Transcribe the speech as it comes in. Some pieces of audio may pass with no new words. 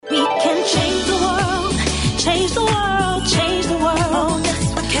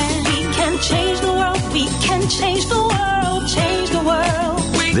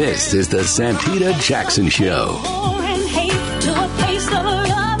This is the Santita Jackson Show. Gotta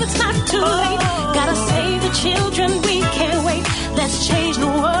save the children, we can't wait. Let's change the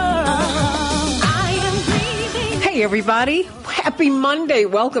world. Hey, everybody. Happy Monday.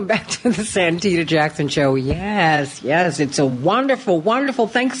 Welcome back to the Santita Jackson Show. Yes, it's a wonderful, wonderful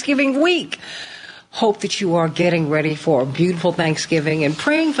Thanksgiving week. Hope that you are getting ready for a beautiful Thanksgiving and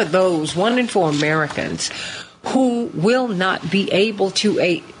praying for those 1 in 4 Americans who will not be able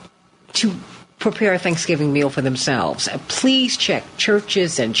to prepare a Thanksgiving meal for themselves. Please check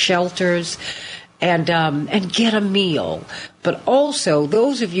churches and shelters and get a meal. But also,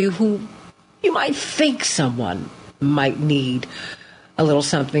 those of you who you might think someone might need a little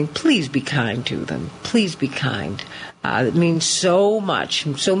something, please be kind to them. Please be kind. It means so much.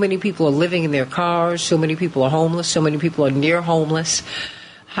 So many people are living in their cars. So many people are homeless. So many people are near homeless.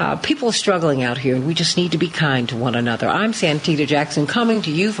 People are struggling out here, and we just need to be kind to one another. I'm Santita Jackson, coming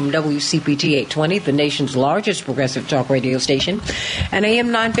to you from WCPT 820, the nation's largest progressive talk radio station, and AM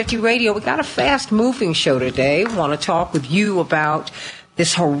 950 radio. We got a fast-moving show today. We want to talk with you about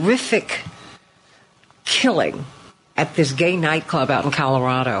this horrific killing at this gay nightclub out in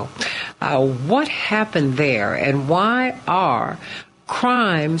Colorado. What happened there, and why are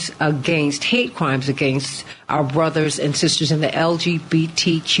hate crimes against our brothers and sisters in the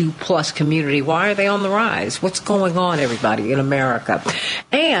LGBTQ plus community, why are they on the rise? What's going on, everybody, in America?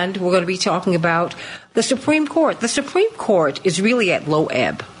 And we're going to be talking about the Supreme Court. The Supreme Court is really at low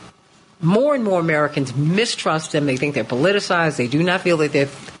ebb. More and more Americans mistrust them. They think they're politicized. They do not feel that they're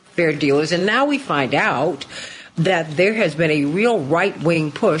fair dealers. And now we find out that there has been a real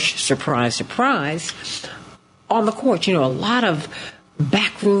right-wing push, surprise, surprise, on the court. You know, a lot of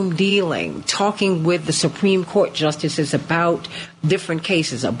backroom dealing, talking with the Supreme Court justices about different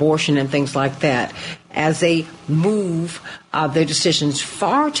cases, abortion and things like that, as they move their decisions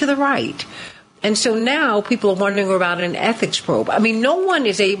far to the right. And so now people are wondering about an ethics probe. I mean, no one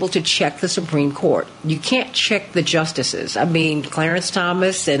is able to check the Supreme Court. You can't check the justices. I mean, Clarence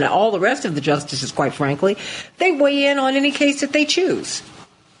Thomas and all the rest of the justices, quite frankly, they weigh in on any case that they choose.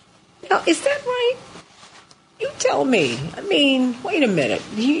 Now, is that right? You tell me. I mean, wait a minute.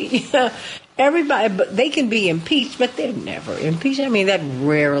 Everybody, but they can be impeached, but they're never impeached. I mean, that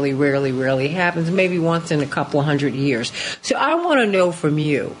rarely happens, maybe once in a couple of 100 years. So I want to know from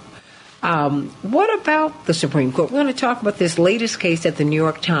you, what about the Supreme Court? We're going to talk about this latest case that the New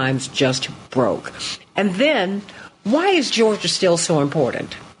York Times just broke. And then, why is Georgia still so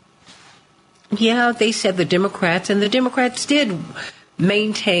important? Yeah, they said the Democrats did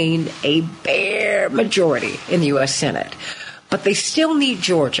maintain a bare majority in the U.S. Senate. But they still need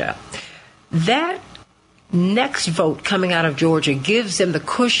Georgia. That next vote coming out of Georgia gives them the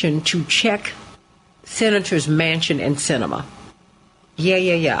cushion to check Senators Manchin and Sinema.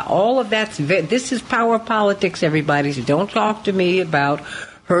 Yeah. All of this is power politics, everybody. So don't talk to me about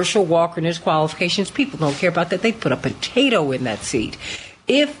Herschel Walker and his qualifications. People don't care about that. They put a potato in that seat.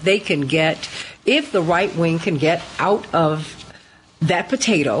 If the right wing can get out of that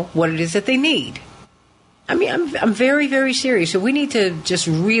potato what it is that they need. I mean, I'm very, very serious. So we need to just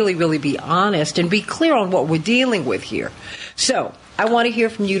really, really be honest and be clear on what we're dealing with here. So I want to hear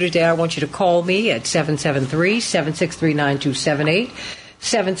from you today. I want you to call me at 773-763-9278,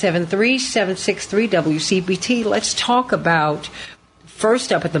 773-763-WCPT. Let's talk about,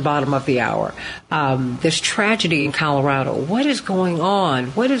 first up at the bottom of the hour, this tragedy in Colorado. What is going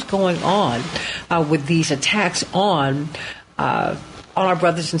on? What is going on with these attacks on our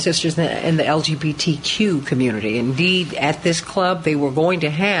brothers and sisters in the LGBTQ community? Indeed, at this club, they were going to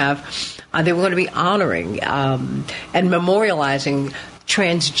be honoring and memorializing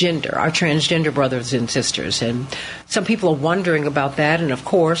our transgender brothers and sisters. And some people are wondering about that. And of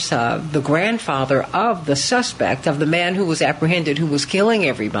course, the grandfather of the suspect, of the man who was apprehended, who was killing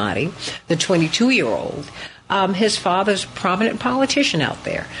everybody, the 22-year-old, his father's a prominent politician out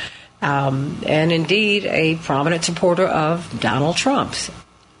there. And indeed, a prominent supporter of Donald Trump's.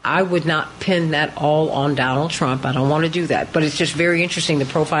 I would not pin that all on Donald Trump. I don't want to do that. But it's just very interesting, the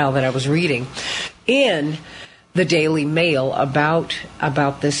profile that I was reading in the Daily Mail about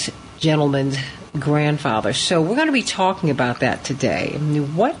this gentleman's grandfather. So we're going to be talking about that today. I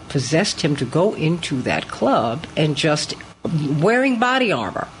mean, what possessed him to go into that club and just wearing body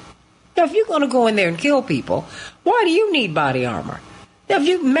armor? Now, if you're going to go in there and kill people, why do you need body armor? If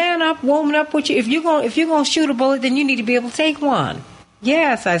you man up, woman up, if you're going to shoot a bullet, then you need to be able to take one.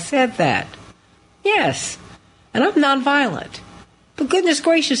 Yes, I said that. Yes, and I'm nonviolent. But goodness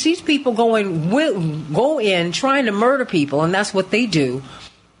gracious, these people go in trying to murder people, and that's what they do.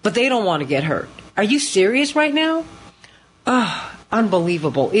 But they don't want to get hurt. Are you serious right now?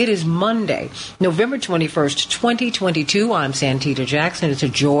 Unbelievable. It is Monday, November 21st, 2022. I'm Santita Jackson. It's a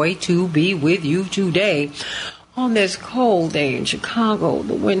joy to be with you today on this cold day in Chicago.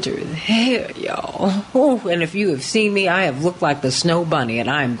 The winter is here, y'all. Ooh, and if you have seen me, I have looked like the snow bunny, and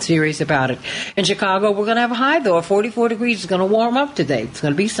I'm serious about it. In Chicago, we're going to have a high, though, of 44 degrees. It's going to warm up today. It's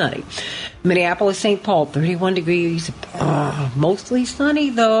going to be sunny. Minneapolis, St. Paul, 31 degrees. Mostly sunny,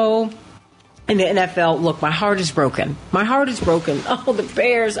 though. In the NFL, look, my heart is broken. My heart is broken. Oh, the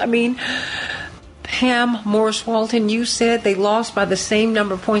Bears. I mean, Pam Morris-Walton, you said they lost by the same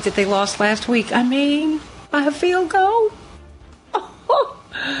number of points that they lost last week. I mean, by a field goal.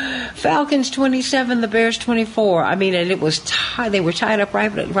 Falcons 27, the Bears 24. I mean, and it was tied. They were tied up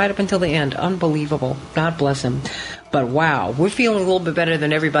right up until the end. Unbelievable. God bless them. But wow, we're feeling a little bit better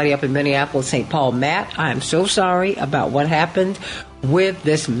than everybody up in Minneapolis, St. Paul. Matt, I am so sorry about what happened with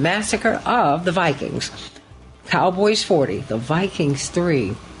this massacre of the Vikings. Cowboys 40, the Vikings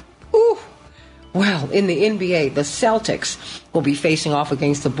 3. Ooh. Well, in the NBA, the Celtics will be facing off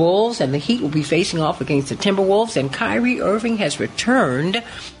against the Bulls, and the Heat will be facing off against the Timberwolves, and Kyrie Irving has returned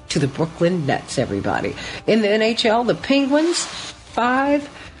to the Brooklyn Nets, everybody. In the NHL, the Penguins 5,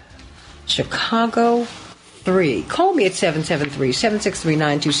 Chicago 3. Call me at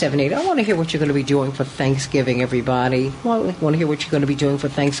 773-763-9278. I want to hear what you're going to be doing for Thanksgiving, everybody. I want to hear what you're going to be doing for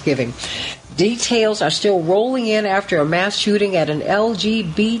Thanksgiving. Details are still rolling in after a mass shooting at an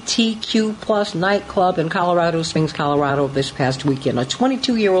LGBTQ plus nightclub in Colorado Springs, Colorado this past weekend. A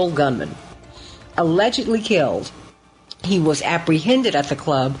 22-year-old gunman allegedly killed. He was apprehended at the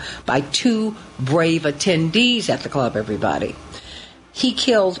club by 2 brave attendees at the club, everybody. He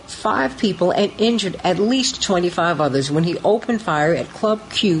killed 5 people and injured at least 25 others when he opened fire at Club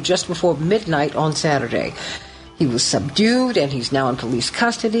Q just before midnight on Saturday. He was subdued and he's now in police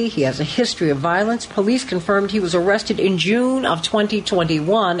custody. He has a history of violence. Police confirmed he was arrested in June of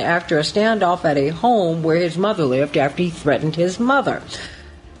 2021 after a standoff at a home where his mother lived after he threatened his mother.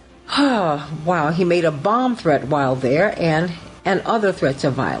 Wow, he made a bomb threat while there and other threats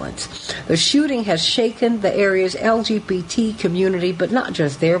of violence. The shooting has shaken the area's LGBT community, but not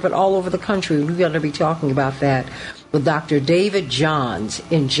just there, but all over the country. We're going to be talking about that with Dr. David Johns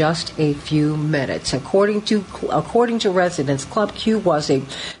in just a few minutes. According to residents, Club Q was a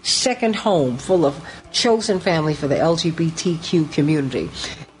second home full of chosen family for the LGBTQ community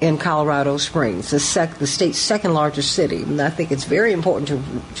in Colorado Springs, the state's second largest city. And I think it's very important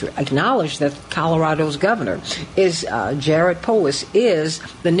to acknowledge that Colorado's governor is Jared Polis is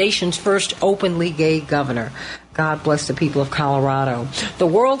the nation's first openly gay governor. God bless the people of Colorado. The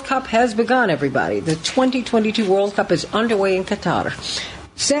World Cup has begun, everybody. The 2022 World Cup is underway in Qatar,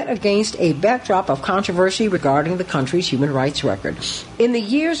 set against a backdrop of controversy regarding the country's human rights record. In the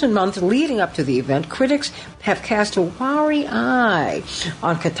years and months leading up to the event, critics have cast a wary eye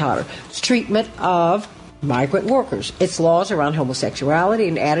on Qatar's treatment of migrant workers, its laws around homosexuality,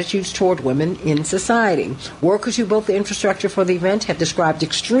 and attitudes toward women in society. Workers who built the infrastructure for the event have described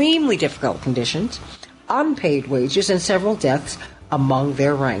extremely difficult conditions, unpaid wages, and several deaths among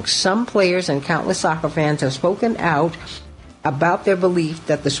their ranks. Some players and countless soccer fans have spoken out about their belief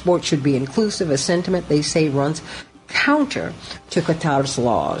that the sport should be inclusive, a sentiment they say runs counter to Qatar's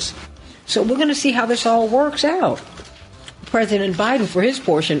laws. So we're going to see how this all works out. President Biden, for his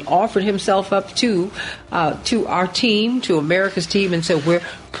portion, offered himself up to our team, to America's team, and so we're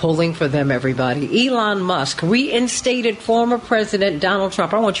pulling for them, everybody. Elon Musk reinstated former President Donald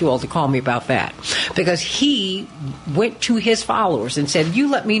Trump. I want you all to call me about that, because he went to his followers and said, you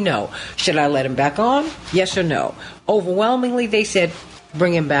let me know. Should I let him back on? Yes or no? Overwhelmingly, they said,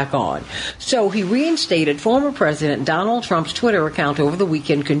 bring him back on. So he reinstated former President Donald Trump's Twitter account over the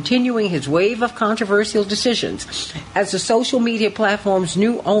weekend, continuing his wave of controversial decisions as the social media platform's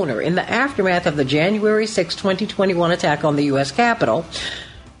new owner in the aftermath of the January 6, 2021 attack on the U.S. Capitol.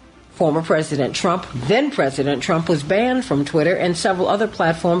 Former President Trump, then President Trump, was banned from Twitter and several other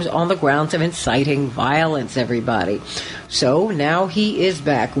platforms on the grounds of inciting violence, everybody. So now he is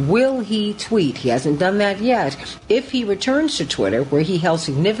back. Will he tweet? He hasn't done that yet. If he returns to Twitter, where he held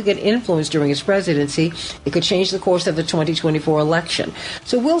significant influence during his presidency, it could change the course of the 2024 election.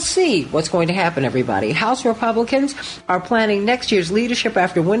 So we'll see what's going to happen, everybody. House Republicans are planning next year's leadership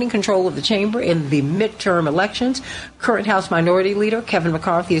after winning control of the chamber in the midterm elections. Current House Minority Leader Kevin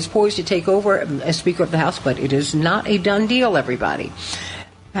McCarthy is poised to take over as Speaker of the House, but it is not a done deal, everybody.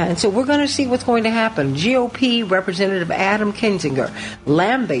 And so we're going to see what's going to happen. GOP Representative Adam Kinzinger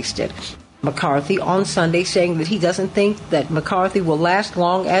lambasted McCarthy on Sunday, saying that he doesn't think that McCarthy will last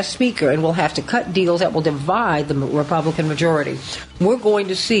long as Speaker and will have to cut deals that will divide the Republican majority. We're going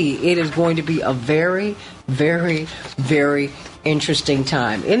to see. It is going to be a very, very, very interesting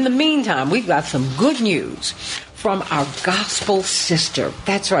time. In the meantime, we've got some good news from our gospel sister.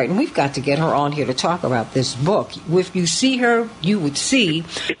 That's right. And we've got to get her on here to talk about this book. If you see her, you would see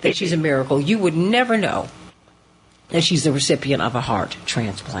that she's a miracle. You would never know that she's the recipient of a heart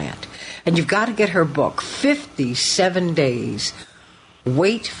transplant. And you've got to get her book, 57 Days,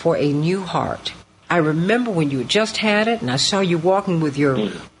 Wait for a New Heart. I remember when you had just had it, and I saw you walking with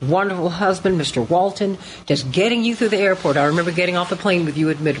your wonderful husband, Mr. Walton, just getting you through the airport. I remember getting off the plane with you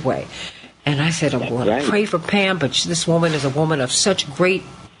at Midway. And I said, I'm going to pray for Pam, but this woman is a woman of such great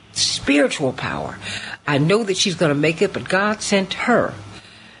spiritual power. I know that she's going to make it, but God sent her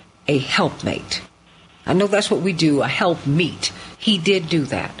a helpmate. I know that's what we do, a helpmeet. He did do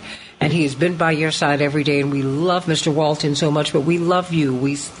that. And he has been by your side every day, and we love Mr. Walton so much, but we love you.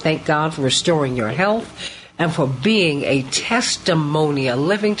 We thank God for restoring your health and for being a testimony, a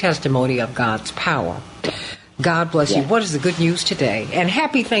living testimony of God's power. God bless you. What is the good news today? And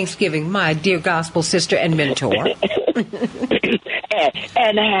happy Thanksgiving, my dear gospel sister and mentor.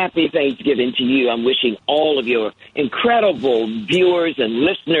 And happy Thanksgiving to you. I'm wishing all of your incredible viewers and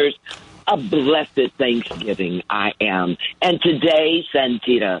listeners a blessed Thanksgiving. I am. And today,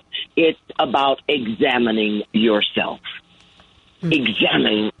 Santita, it's about examining yourself.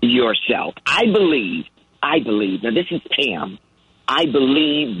 Examining yourself. I believe, now this is Pam, I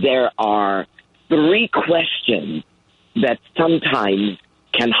believe there are 3 questions that sometimes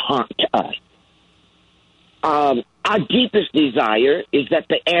can haunt us. Our deepest desire is that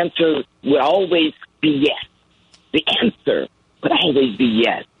the answer will always be yes. The answer would always be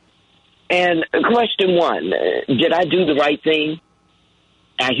yes. And question 1, did I do the right thing?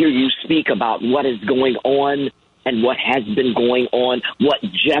 I hear you speak about what is going on and what has been going on, what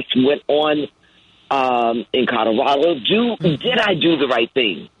just went on in Colorado. Did I do the right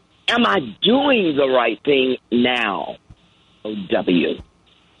thing? Am I doing the right thing now? O.W.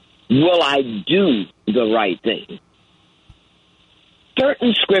 Will I do the right thing?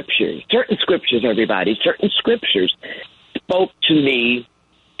 Certain scriptures, everybody, certain scriptures spoke to me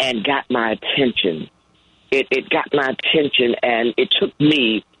and got my attention. It got my attention, and it took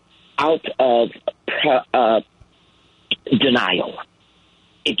me out of denial.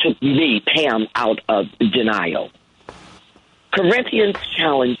 It took me, Pam, out of denial. Corinthians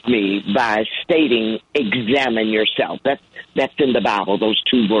challenged me by stating, examine yourself. That's in the Bible, those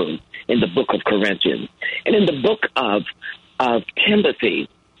 2 words, in the book of Corinthians. And in the book of Timothy,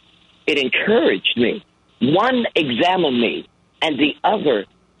 it encouraged me. One examined me, and the other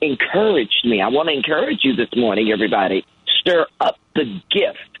encouraged me. I want to encourage you this morning, everybody. Stir up the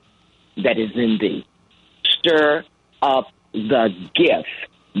gift that is in thee. Stir up the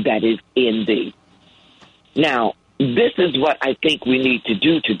gift that is in thee. Now, this is what I think we need to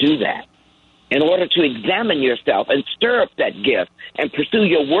do that. In order to examine yourself and stir up that gift and pursue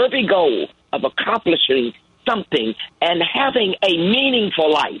your worthy goal of accomplishing something and having a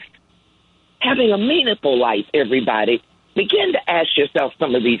meaningful life. Having a meaningful life, everybody, begin to ask yourself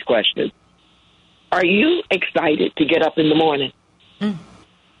some of these questions. Are you excited to get up in the morning?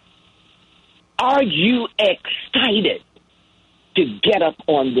 Are you excited to get up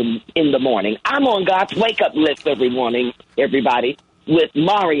in the morning? I'm on God's wake-up list every morning, everybody, with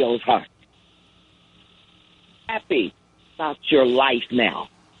Mario's heart. Happy about your life now?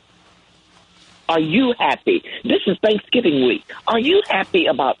 Are you happy? This is Thanksgiving week. Are you happy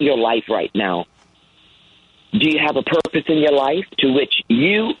about your life right now? Do you have a purpose in your life to which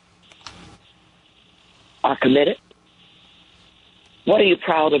you are committed? What are you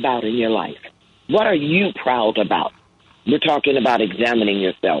proud about in your life? What are you proud about? We're talking about examining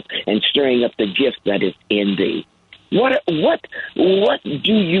yourself and stirring up the gift that is in thee. What do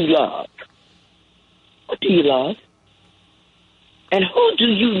you love? What do you love? And who do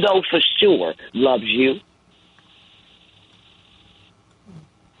you know for sure loves you?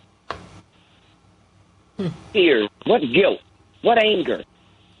 Fear, what guilt, what anger,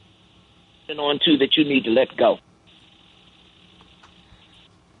 and on to that you need to let go.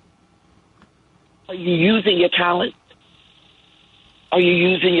 Are you using your talents? Are you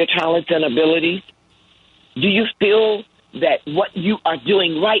using your talents and abilities? Do you feel that what you are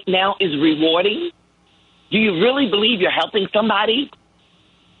doing right now is rewarding? Do you really believe you're helping somebody?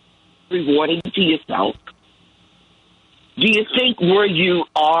 Rewarding to yourself? Do you think where you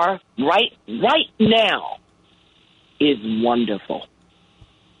are right now is wonderful?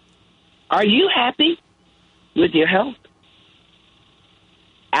 Are you happy with your health?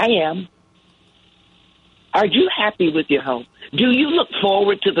 I am. Are you happy with your home? Do you look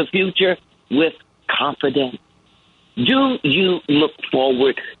forward to the future with confidence? Do you look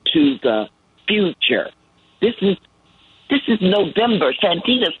forward to the future? This is November.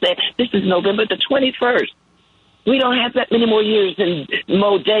 Santita said this is November the 21st. We don't have that many more years and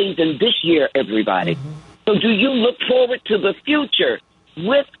more days in this year, everybody. Mm-hmm. So do you look forward to the future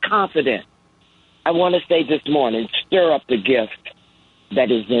with confidence? I want to say this morning, stir up the gift that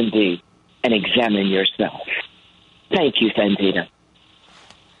is in thee and examine yourself. Thank you, Santita.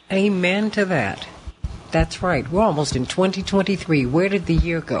 Amen to that. That's right. We're almost in 2023. Where did the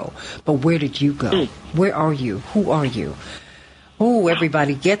year go? But where did you go? Where are you? Who are you? Oh,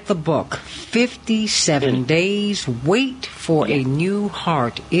 everybody, get the book. 57 Days. Wait for a New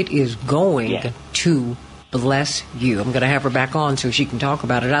Heart. It is going to bless you. I'm going to have her back on so she can talk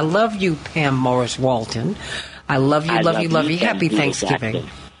about it. I love you, Pam Morris Walton. I love you, love you. Happy Thanksgiving.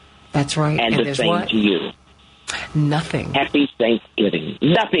 Jackson. That's right. And the same to you. Nothing. Happy Thanksgiving.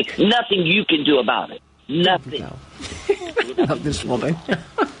 Nothing you can do about it. Nothing. I love this woman.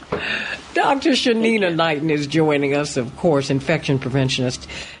 Dr. Shanina Knighton is joining us, of course, infection preventionist,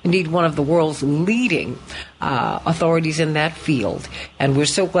 indeed one of the world's leading authorities in that field. And we're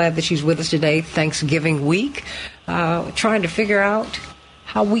so glad that she's with us today, Thanksgiving week, trying to figure out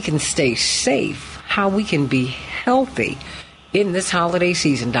how we can stay safe, how we can be healthy in this holiday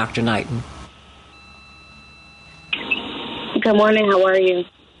season, Dr. Knighton. Good morning. How are you?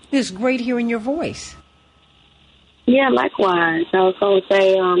 It's great hearing your voice. Yeah, likewise. I was going to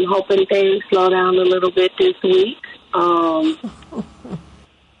say, hoping things slow down a little bit this week. But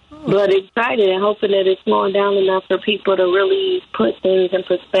excited and hoping that it's slowing down enough for people to really put things in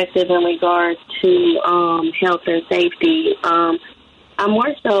perspective in regards to health and safety. I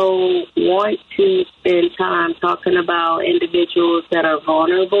more so want to spend time talking about individuals that are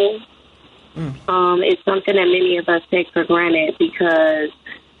vulnerable. It's something that many of us take for granted because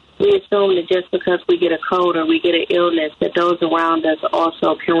we assume that just because we get a cold or we get an illness, that those around us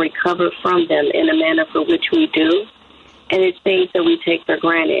also can recover from them in a manner for which we do. And it's things that we take for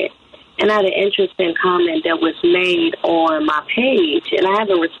granted. And I had an interesting comment that was made on my page, and I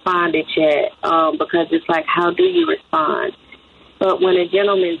haven't responded yet because it's like, how do you respond? But when a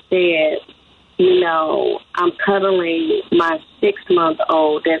gentleman said, I'm cuddling my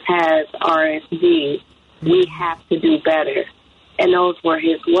 6-month-old that has RSV, we have to do better. And those were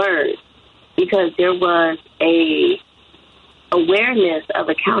his words, because there was a awareness of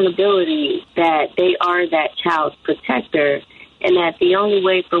accountability that they are that child's protector, and that the only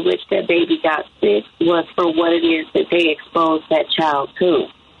way for which that baby got sick was for what it is that they exposed that child to.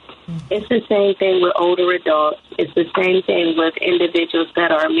 It's the same thing with older adults. It's the same thing with individuals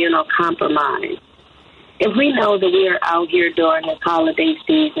that are immunocompromised. If we know that we are out here during this holiday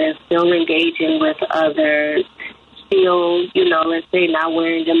season, still engaging with others, still, let's say not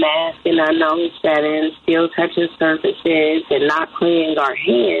wearing a mask in unknown settings, still touching surfaces and not cleaning our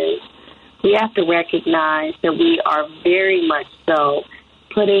hands, we have to recognize that we are very much so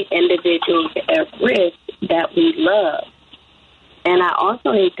putting individuals at risk that we love. And I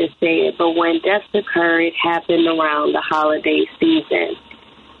also hate to say it, but when deaths occur, it happened around the holiday season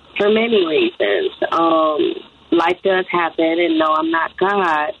for many reasons. Life does happen, and no, I'm not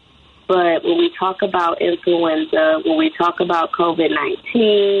God. But when we talk about influenza, when we talk about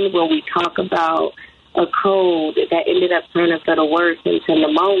COVID-19, when we talk about a cold that ended up turning for the worse into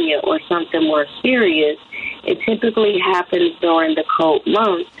pneumonia or something more serious, it typically happens during the cold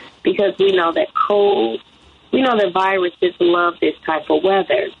months because we know that viruses love this type of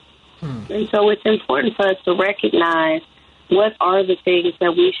weather. And so it's important for us to recognize what are the things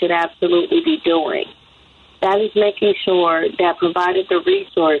that we should absolutely be doing. That is making sure that, provided the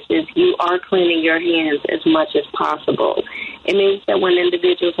resources, you are cleaning your hands as much as possible. It means that when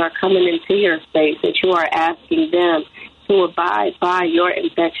individuals are coming into your space, that you are asking them to abide by your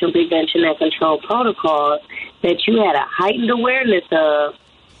infection prevention and control protocols that you had a heightened awareness of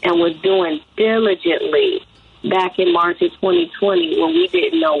and was doing diligently back in March of 2020 when we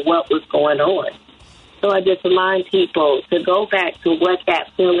didn't know what was going on. So I just remind people to go back to what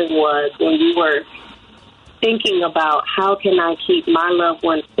that feeling was when you were thinking about how can I keep my loved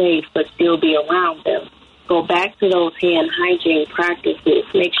ones safe but still be around them. Go back to those hand hygiene practices.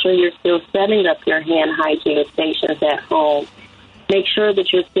 Make sure you're still setting up your hand hygiene stations at home. Make sure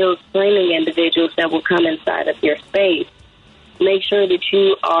that you're still screening individuals that will come inside of your space. Make sure that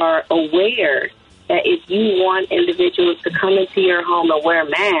you are aware that if you want individuals to come into your home and wear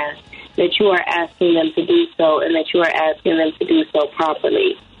masks, that you are asking them to do so and that you are asking them to do so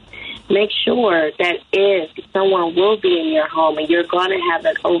properly. Make sure that if someone will be in your home and you're going to have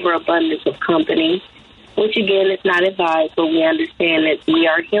an overabundance of company, which again is not advised, but we understand that we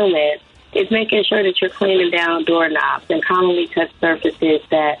are human, is making sure that you're cleaning down doorknobs and commonly touch surfaces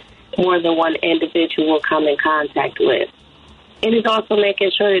that more than one individual will come in contact with. It is also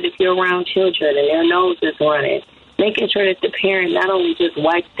making sure that if you're around children and their nose is running, making sure that the parent not only just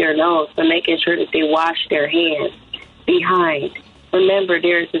wipes their nose, but making sure that they wash their hands behind. Remember,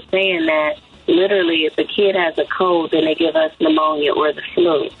 there's a saying that literally if a kid has a cold, then they give us pneumonia or the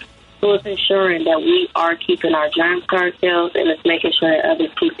flu. So it's ensuring that we are keeping our germs to ourselves, and it's making sure that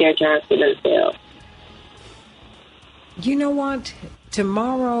others keep their germs to themselves. You know what?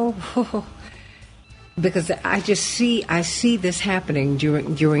 Tomorrow, because I see this happening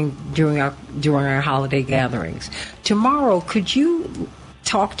during our holiday gatherings. Tomorrow, could you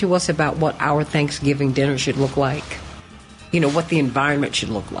talk to us about what our Thanksgiving dinner should look like? You know, what the environment should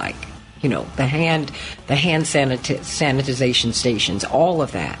look like. You know, the hand sanitization stations, all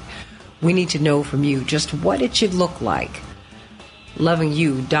of that. We need to know from you just what it should look like. Loving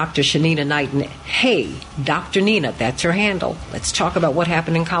you, Dr. Shanina Knighton. Hey, Dr. Nina, that's her handle. Let's talk about what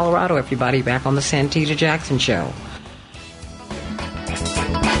happened in Colorado, everybody, back on the Santita Jackson Show.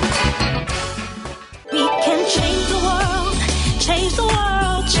 We can change the world, change the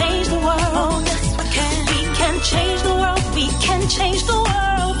world, change the world. Yes, we can. We can change the world, we can change the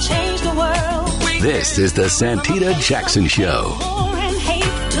world, change the world. This is the Santita Jackson Show. War and hate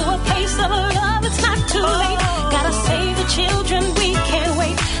to a place of love, it's not too late. Gotta save the children, we can't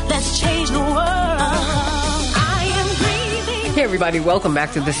wait. Let's change the world. I am breathing. Hey, everybody, welcome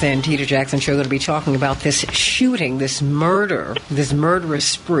back to the Santita Jackson Show. We're going to be talking about this shooting, this murderous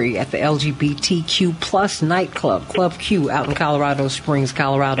spree at the LGBTQ plus nightclub, Club Q, out in Colorado Springs,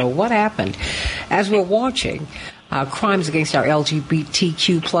 Colorado. What happened? As we're watching crimes against our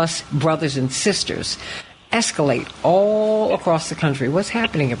LGBTQ plus brothers and sisters escalate all across the country. What's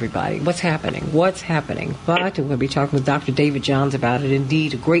happening, everybody? What's happening? But we're going to be talking with Dr. David Johns about it.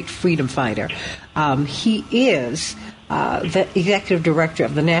 Indeed, a great freedom fighter. He is the executive director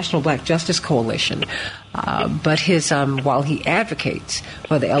of the National Black Justice Coalition. But while he advocates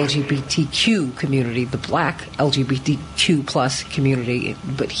for the LGBTQ community, the black LGBTQ plus community,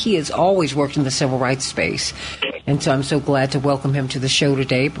 but he has always worked in the civil rights space. And so I'm so glad to welcome him to the show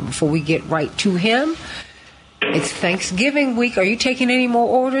today. But before we get right to him, it's Thanksgiving week. Are you taking any more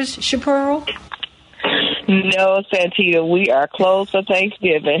orders, Chaparral? No, Santita, we are closed for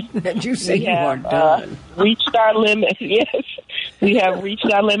Thanksgiving. You say you are done. Reached our limit. Yes, we have reached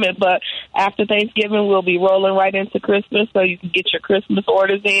our limit. But after Thanksgiving, we'll be rolling right into Christmas, so you can get your Christmas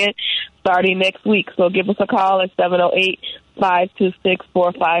orders in starting next week. So give us a call at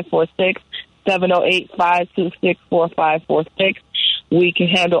 708-526-4546, 708-526-4546. We can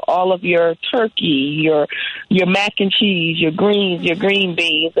handle all of your turkey, your mac and cheese, your greens, your green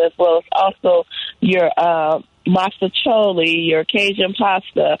beans, as well as also your masticholi, your Cajun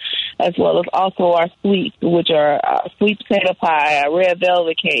pasta, as well as also our sweets, which are sweet potato pie, red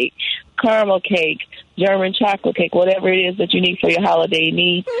velvet cake, caramel cake, German chocolate cake, whatever it is that you need for your holiday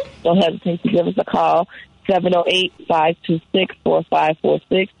needs. Don't hesitate to give us a call,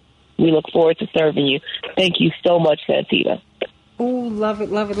 708-526-4546. We look forward to serving you. Thank you so much, Santita. Oh, love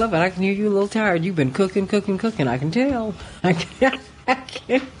it, love it, love it. I can hear you a little tired. You've been cooking. I can tell. I can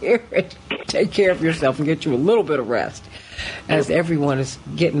hear it. Take care of yourself and get you a little bit of rest, as everyone is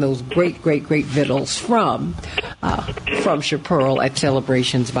getting those great victuals from Chaparral at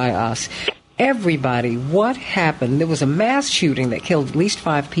Celebrations by Us. Everybody, what happened? There was a mass shooting that killed at least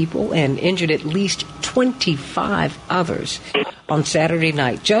 5 people and injured at least 25 others on Saturday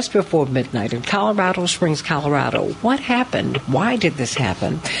night, just before midnight in Colorado Springs, Colorado. What happened? Why did this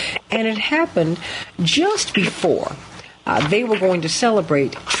happen? And it happened just before they were going to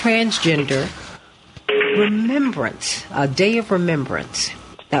celebrate Transgender Remembrance, a day of remembrance.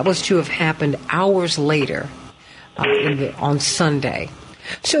 That was to have happened hours later on Sunday.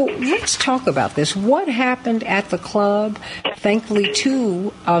 So let's talk about this. What happened at the club? Thankfully,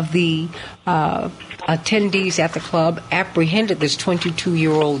 2 of the attendees at the club apprehended this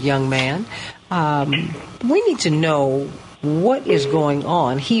 22-year-old young man. We need to know what is going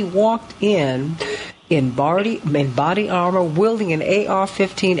on. He walked in body armor, wielding an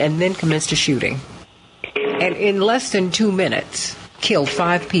AR-15, and then commenced a shooting. And in less than 2 minutes, killed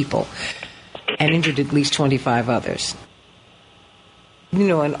 5 people and injured at least 25 others. You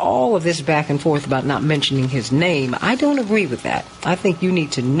know, and all of this back and forth about not mentioning his name, I don't agree with that. I think you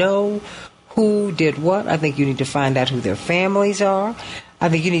need to know who did what. I think you need to find out who their families are. I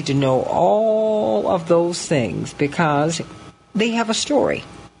think you need to know all of those things because they have a story,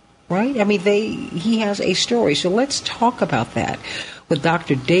 right? I mean, he has a story. So let's talk about that. with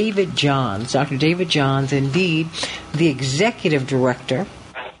Dr. David Johns. Dr. David Johns, indeed, the executive director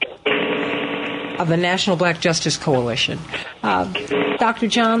of the National Black Justice Coalition. Dr.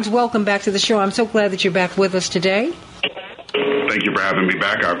 Johns, welcome back to the show. I'm so glad that you're back with us today. Thank you for having me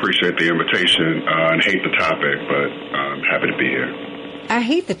back. I appreciate the invitation and hate the topic, but I'm happy to be here. I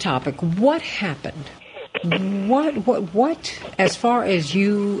hate the topic. What happened? What? As far as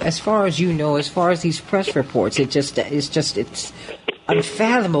you know, as far as these press reports, it's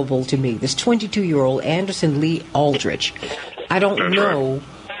unfathomable to me. This 22-year-old Anderson Lee Aldrich. I don't know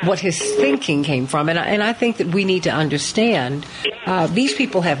what his thinking came from, and I think that we need to understand these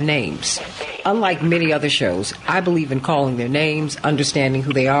people have names. Unlike many other shows, I believe in calling their names, understanding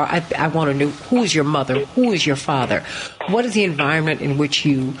who they are. I want to know who is your mother, who is your father, what is the environment in which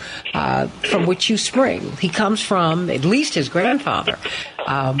from which you spring. He comes from, at least his grandfather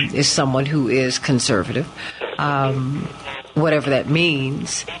is someone who is conservative, whatever that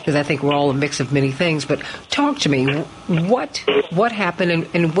means, because I think we're all a mix of many things. But talk to me, what happened,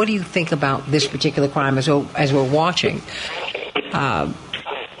 and what do you think about this particular crime as we're watching?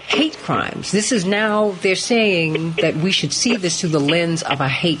 Hate crimes. This is now, they're saying that we should see this through the lens of a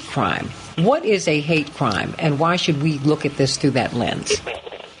hate crime. What is a hate crime, and why should we look at this through that lens?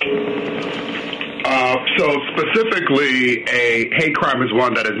 So specifically, a hate crime is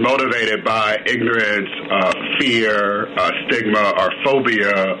one that is motivated by ignorance, fear, stigma, or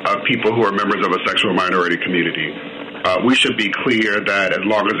phobia of people who are members of a sexual minority community. We should be clear that as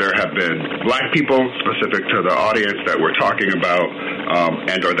long as there have been black people, specific to the audience that we're talking about,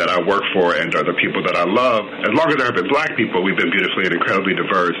 and or that I work for, and or the people that I love, as long as there have been black people, we've been beautifully and incredibly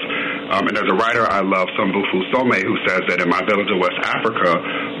diverse. And there's a writer I love, Sambufu Some, who says that in my village of West Africa,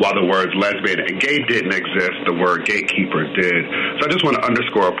 while the words lesbian and gay didn't exist, the word gatekeeper did. So I just want to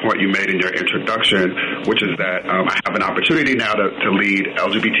underscore a point you made in your introduction, which is that I have an opportunity now to lead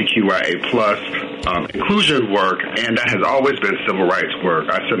LGBTQIA+ inclusion work, and that has always been civil rights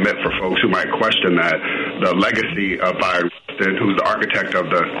work. I submit for folks who might question that the legacy of Byron Winston, who's the architect of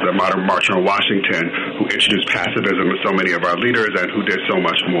the modern March on Washington, who introduced pacifism to so many of our leaders and who did so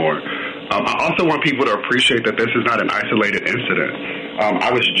much more. I also want people to appreciate that this is not an isolated incident.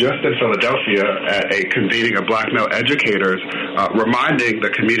 I was just in Philadelphia at a convening of black male educators, reminding the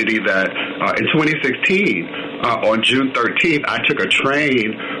community that in 2016, on June 13th, I took a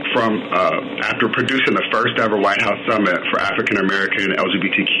train from, after producing the first ever White House Summit for African American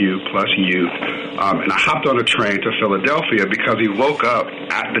LGBTQ+ youth, and I hopped on a train to Philadelphia because we woke up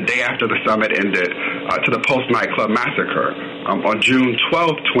the day after the summit ended to the Post nightclub massacre. On June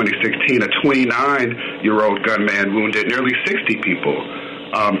 12th, 2016, a 29-year-old gunman wounded nearly 60 people.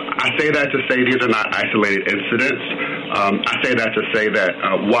 I say that to say these are not isolated incidents. I say that to say that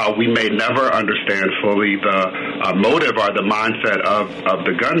while we may never understand fully the motive or the mindset of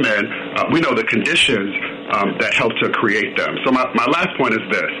the gunmen, we know the conditions that help to create them. So my last point is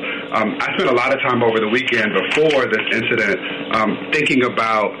this. I spent a lot of time over the weekend before this incident thinking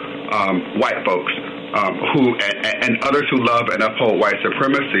about white folks. Who and others who love and uphold white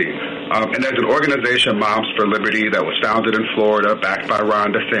supremacy. And there's an organization, Moms for Liberty, that was founded in Florida, backed by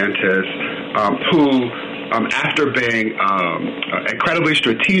Ron DeSantis, who, after being incredibly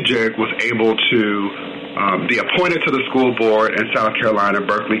strategic, was able to be appointed to the school board in South Carolina,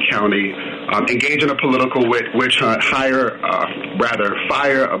 Berkeley County, engage in a political witch hunt, fire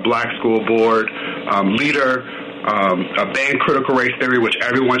a black school board leader, ban critical race theory, which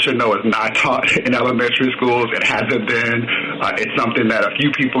everyone should know is not taught in elementary schools. It hasn't been. It's something that a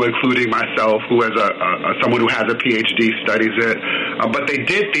few people, including myself, who is someone who has a PhD, studies it. But they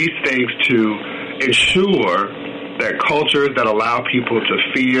did these things to ensure that cultures that allow people to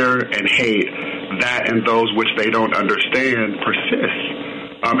fear and hate that and those which they don't understand persist.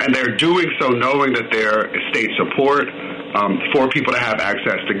 And they're doing so knowing that there is state support for people to have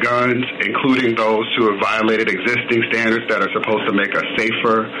access to guns, including those who have violated existing standards that are supposed to make us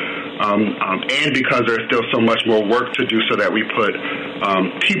safer, and because there's still so much more work to do so that we put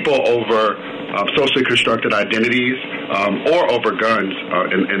people over socially constructed identities or over guns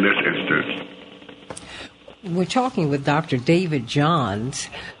in this instance. We're talking with Dr. David Johns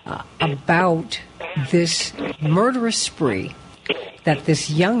about this murderous spree that this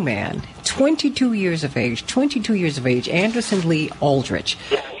young man, 22 years of age, Anderson Lee Aldrich,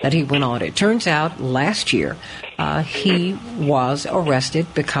 that he went on. It turns out last year he was arrested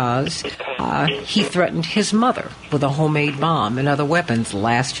because he threatened his mother with a homemade bomb and other weapons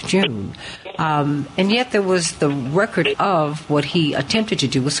last June. And yet there was the record of what he attempted to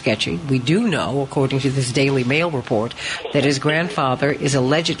do was sketchy. We do know, according to this Daily Mail report, that his grandfather is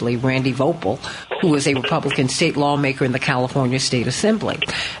allegedly Randy Vopel, who is a Republican state lawmaker in the California State Assembly.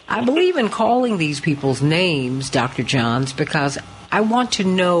 I believe in calling these people's names, Dr. Johns, because I want to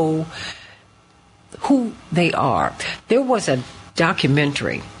know who they are. There was a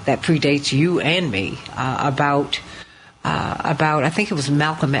documentary that predates you and me about I think it was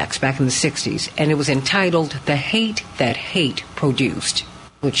Malcolm X back in the 60s, and it was entitled The Hate That Hate Produced,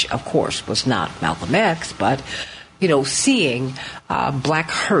 which, of course, was not Malcolm X, but, seeing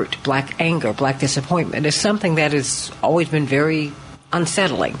black hurt, black anger, black disappointment is something that has always been very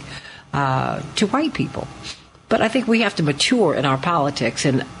unsettling to white people. But I think we have to mature in our politics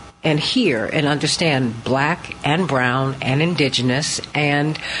and hear and understand black and brown and indigenous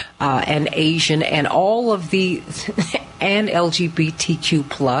and Asian and all of the and LGBTQ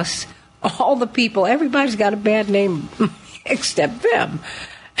plus, all the people. Everybody's got a bad name except them.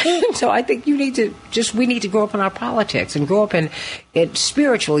 So I think we need to grow up in our politics and grow up in it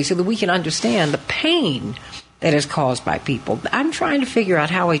spiritually so that we can understand the pain that is caused by people. I'm trying to figure out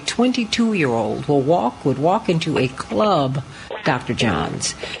how a 22-year-old would walk into a club, Dr.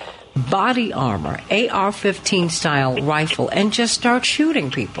 Johns, body armor, AR-15 style rifle, and just start shooting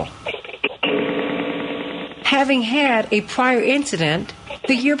people, having had a prior incident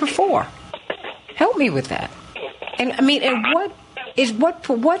the year before. Help me with that. And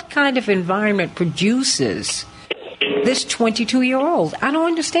what kind of environment produces this 22-year-old? I don't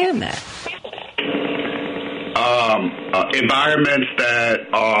understand that. Environments that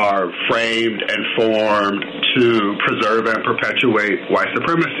are framed and formed to preserve and perpetuate white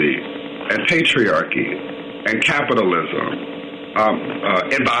supremacy and patriarchy and capitalism.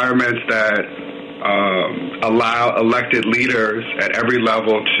 Environments that allow elected leaders at every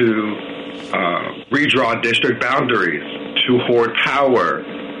level to redraw district boundaries, to hoard power,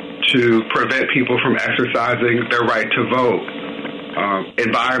 to prevent people from exercising their right to vote.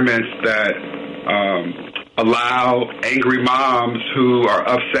 Environments that allow angry moms who are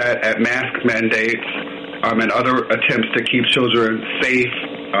upset at mask mandates and other attempts to keep children safe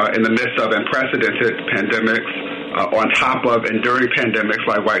in the midst of unprecedented pandemics, on top of and during pandemics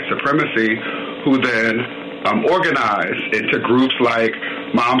like white supremacy, who then organize into groups like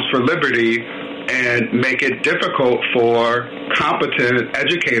Moms for Liberty and make it difficult for competent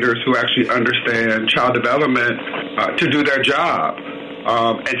educators who actually understand child development to do their job.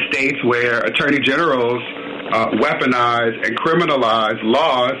 And states where attorney generals weaponize and criminalize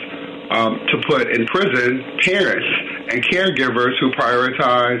laws to put in prison parents and caregivers who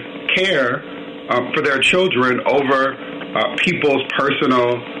prioritize care for their children over people's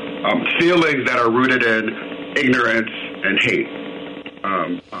personal feelings that are rooted in ignorance and hate.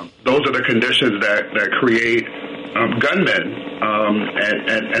 Those are the conditions that create gunmen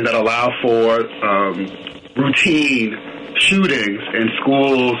and that allow for routine shootings in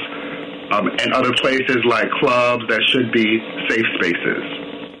schools and other places like clubs that should be safe spaces.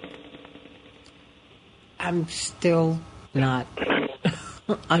 I'm still not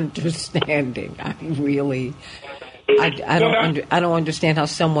understanding. I don't understand how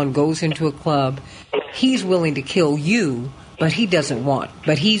someone goes into a club. He's willing to kill you, but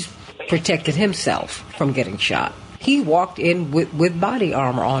he's protected himself from getting shot. He walked in with body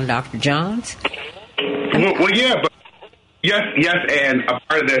armor on, Dr. Johns. Well, yeah, but yes, and a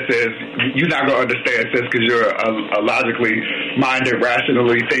part of this is you're not going to understand this because you're a logically minded,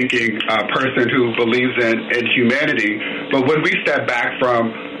 rationally thinking person who believes in humanity. But when we step back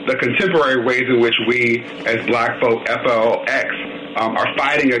from the contemporary ways in which we, as black folk, FLX, are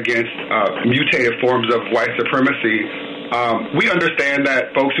fighting against mutated forms of white supremacy, we understand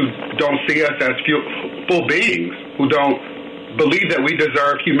that folks who don't see us as full beings, who don't believe that we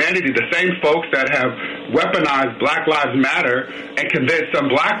deserve humanity, the same folks that have weaponized Black Lives Matter and convinced some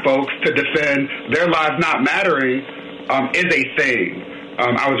black folks to defend their lives not mattering, is a thing.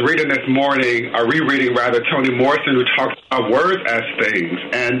 I was reading this morning, rereading Toni Morrison, who talks about words as things,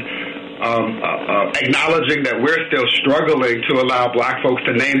 and acknowledging that we're still struggling to allow black folks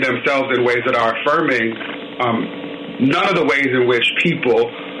to name themselves in ways that are affirming none of the ways in which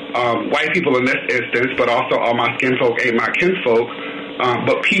people, white people in this instance, but also all my skin folk ain't my kinfolk,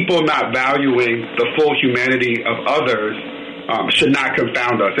 but people not valuing the full humanity of others should not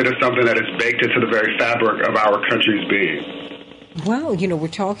confound us. It is something that is baked into the very fabric of our country's being. Well, we're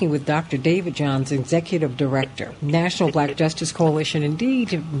talking with Dr. David Johns, Executive Director, National Black Justice Coalition,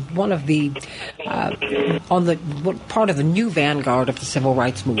 indeed one of the, part of the new vanguard of the civil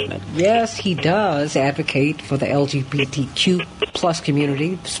rights movement. Yes, he does advocate for the LGBTQ plus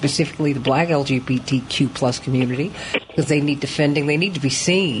community, specifically the black LGBTQ plus community, because they need defending, they need to be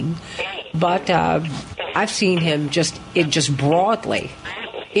seen. But I've seen him just broadly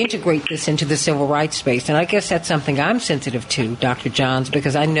integrate this into the civil rights space. And I guess that's something I'm sensitive to, Dr. Johns,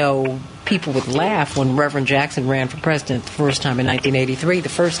 because I know people would laugh when Reverend Jackson ran for president the first time in 1983, the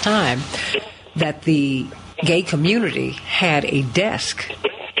first time that the gay community had a desk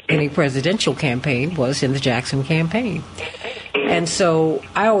in a presidential campaign was in the Jackson campaign. And so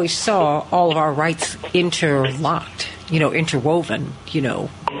I always saw all of our rights interlocked, interwoven,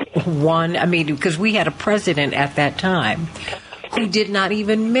 because we had a president at that time who did not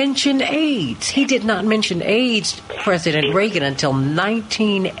even mention AIDS. He did not mention AIDS, President Reagan, until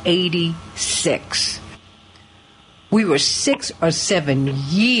 1986. We were 6 or 7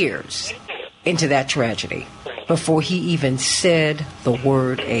 years into that tragedy before he even said the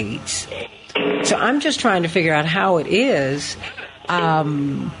word AIDS. So I'm just trying to figure out how it is.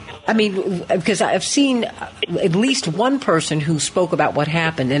 Because I've seen at least one person who spoke about what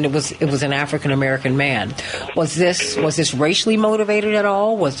happened, and it was an African American man. Was this racially motivated at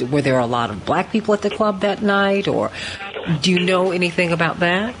all? Were there a lot of black people at the club that night, or do you know anything about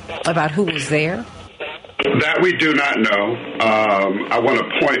that? About who was there? That we do not know. I want to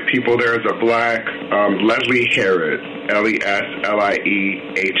point people. There's a black Leslie Herod,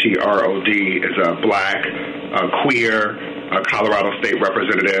 LESLIEHEROD, is a black queer Colorado State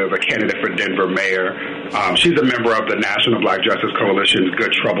representative, a candidate for Denver mayor. She's a member of the National Black Justice Coalition's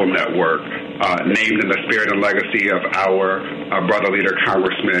Good Trouble Network, named in the spirit and legacy of our brother leader,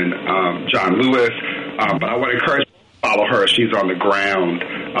 Congressman John Lewis. But I want to encourage you to follow her. She's on the ground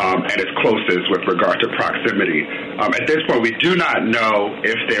and is closest with regard to proximity. At this point, we do not know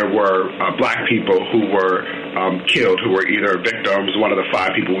if there were black people who were killed, who were either victims, one of the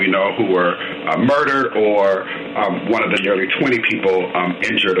 5 people we know who were murdered, or one of the nearly 20 people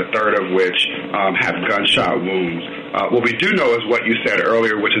injured, a third of which have gunshot wounds. What we do know is what you said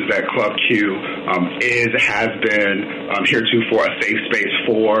earlier, which is that Club Q has been heretofore a safe space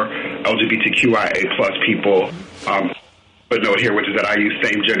for LGBTQIA+ people. But note here, which is that I use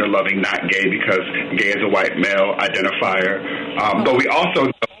same gender loving, not gay, because gay is a white male identifier. But we also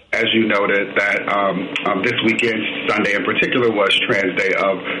know, as you noted, that this weekend, Sunday in particular, was Trans Day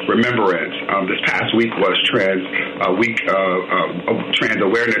of Remembrance. This past week was Trans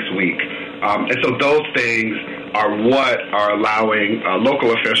Awareness Week. And so those things are what are allowing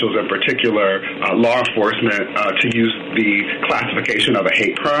local officials, in particular law enforcement, to use the classification of a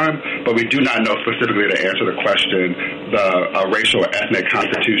hate crime. But we do not know specifically, to answer the question, the racial or ethnic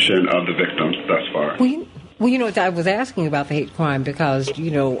constitution of the victims thus far. Well, I was asking about the hate crime because,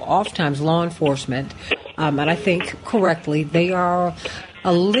 oftentimes law enforcement, and I think correctly, they're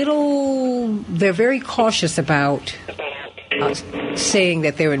very cautious about saying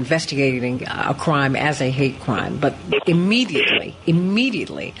that they're investigating a crime as a hate crime. But immediately,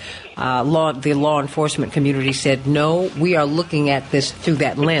 the law enforcement community said, no, we are looking at this through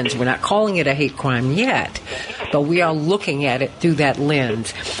that lens. We're not calling it a hate crime yet, but we are looking at it through that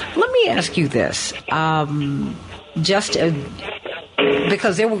lens. Let me ask you this.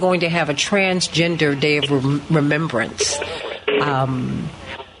 Because they were going to have a Transgender Day of Remembrance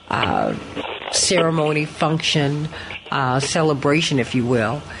ceremony, function, celebration, if you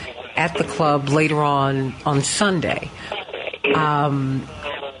will, at the club later on Sunday. And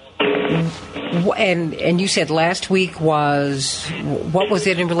you said last week was, what was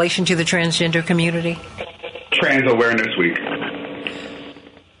it in relation to the transgender community? Trans Awareness Week.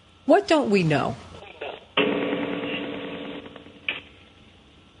 What don't we know?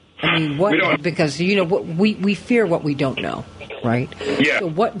 I mean, what? Because we fear what we don't know, right? Yeah. So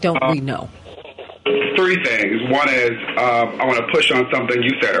what don't we know? 3 things. One is I want to push on something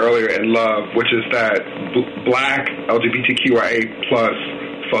you said earlier in Love, which is that black LGBTQIA+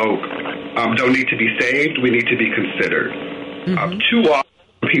 folk don't need to be saved. We need to be considered. Mm-hmm. Too often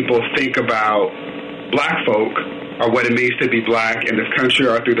people think about black folk or what it means to be black in this country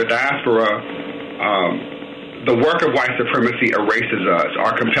or through the diaspora. The work of white supremacy erases us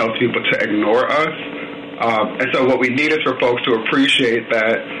or compels people to ignore us. And so what we need is for folks to appreciate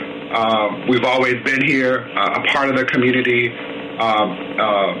that we've always been here, a part of the community,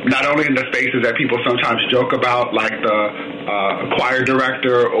 not only in the spaces that people sometimes joke about, like the choir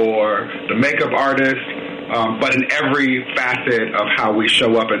director or the makeup artist, but in every facet of how we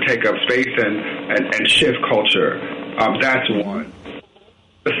show up and take up space and shift culture. That's one.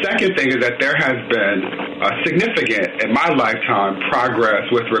 The second thing is that there has been significant, in my lifetime, progress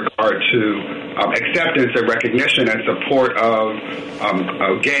with regard to acceptance and recognition and support of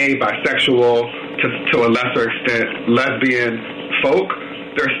gay, bisexual, to a lesser extent, lesbian folk.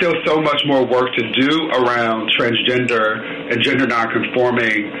 There's still so much more work to do around transgender and gender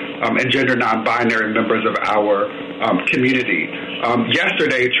nonconforming and gender non-binary members of our community.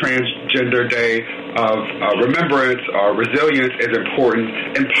 Yesterday, Transgender Day of Remembrance or Resilience is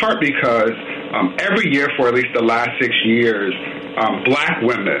important, in part because every year for at least the last 6 years, Black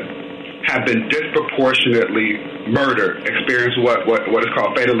women have been disproportionately murdered, experience what is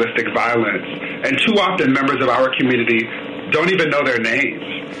called fatalistic violence. And too often members of our community don't even know their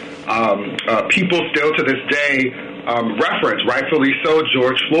names. People still to this day reference, rightfully so,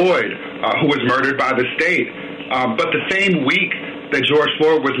 George Floyd, who was murdered by the state. But the same week that George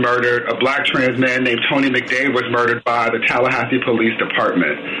Floyd was murdered, a Black trans man named Tony McDade was murdered by the Tallahassee Police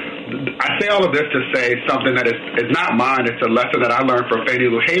Department. I say all of this to say something that is not mine. It's a lesson that I learned from Fannie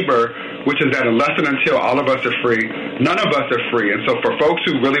Lou Haber, which is that unless and until all of us are free, none of us are free. And so for folks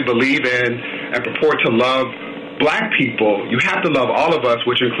who really believe in and purport to love Black people, you have to love all of us,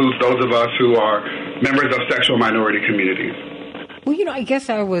 which includes those of us who are members of sexual minority communities. Well, I guess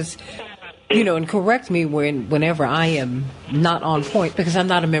I was, and correct me whenever I am not on point, because I'm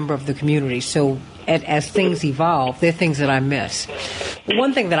not a member of the community. So as things evolve, there are things that I miss.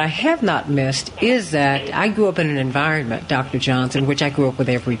 One thing that I have not missed is that I grew up in an environment, Dr. Johns, in which I grew up with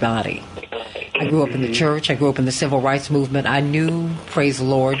everybody. I grew up in the church. I grew up in the civil rights movement. I knew, praise the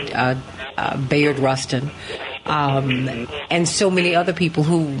Lord, Bayard Rustin, and so many other people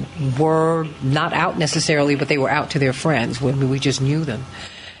who were not out necessarily, but they were out to their friends when we just knew them.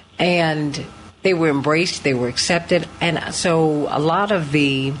 And they were embraced, they were accepted. And so a lot of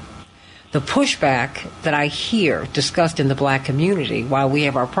the pushback that I hear discussed in the Black community, while we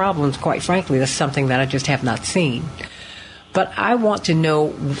have our problems, quite frankly, that's something that I just have not seen. But I want to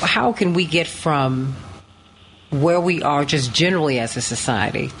know, how can we get from where we are just generally as a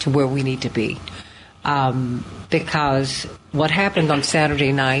society to where we need to be? Because what happened on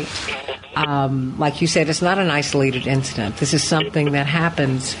Saturday night, like you said, it's not an isolated incident. This is something that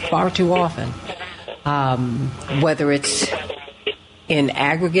happens far too often, whether it's in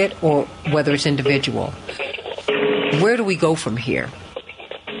aggregate or whether it's individual. Where do we go from here?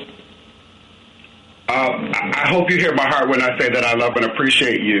 I hope you hear my heart when I say that I love and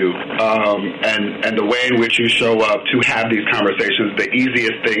appreciate you, and the way in which you show up to have these conversations. The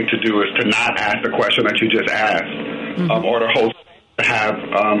easiest thing to do is to not ask the question that you just asked, or to host to have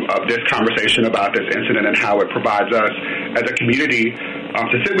this conversation about this incident and how it provides us as a community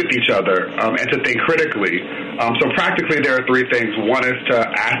to sit with each other and to think critically. So practically, there are three things. One is to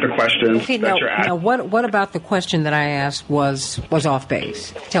ask the questions that you're asking. Now, what about the question that I asked was off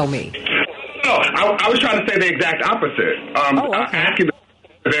base? Tell me. No, I was trying to say the exact opposite. Asking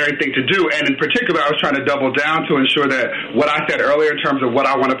the very thing to do, and in particular, I was trying to double down to ensure that what I said earlier in terms of what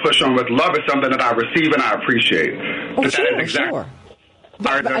I want to push on with love is something that I receive and I appreciate. Oh, sure.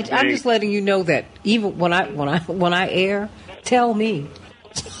 But I'm just letting you know that even when I air, tell me.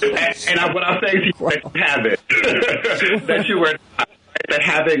 And what I'm saying to you, that you have it, that you were. That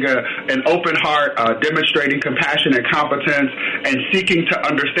having an open heart, demonstrating compassion and competence, and seeking to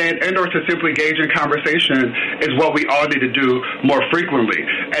understand and or to simply engage in conversation is what we all need to do more frequently.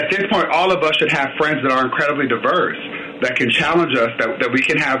 At this point, all of us should have friends that are incredibly diverse, that can challenge us, that we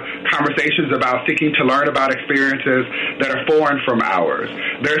can have conversations about seeking to learn about experiences that are foreign from ours.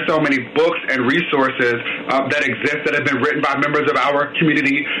 There are so many books and resources that exist that have been written by members of our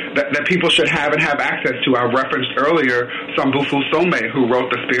community that people should have and have access to. I referenced earlier Sambufu Some, who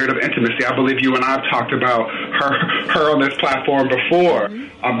wrote The Spirit of Intimacy. I believe you and I have talked about her on this platform before.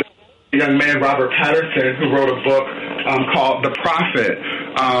 The young man, Robert Patterson, who wrote a book called The Prophet.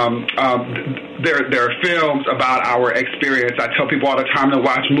 There are films about our experience. I tell people all the time to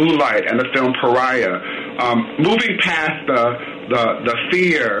watch Moonlight and the film Pariah. Moving past the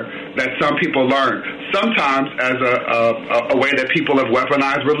fear that some people learn, sometimes as a way that people have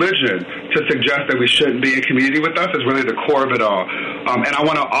weaponized religion to suggest that we shouldn't be in community with us, is really the core of it all. And I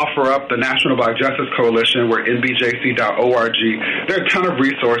want to offer up the National Black Justice Coalition. We're nbjc.org. There are a ton of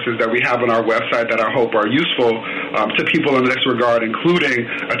resources that we have on our website that I hope are useful to people in this regard, including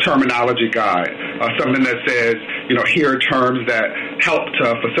a terminology guide, something that says, here are terms that help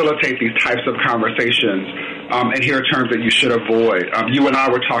to facilitate these types of conversations. And here are terms that you should avoid. You and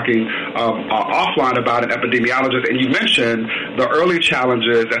I were talking offline about an epidemiologist, and you mentioned the early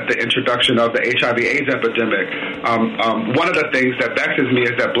challenges at the introduction of the HIV/AIDS epidemic. One of the things that vexes me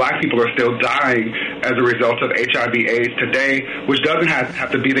is that Black people are still dying as a result of HIV/AIDS today, which doesn't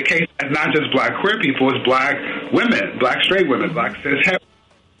have to be the case. It's not just Black queer people, it's Black women, Black straight women, Black cis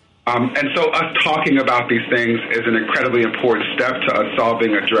and so us talking about these things is an incredibly important step to us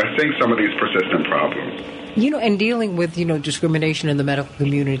addressing some of these persistent problems. And dealing with, discrimination in the medical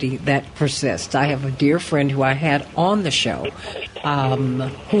community that persists. I have a dear friend who I had on the show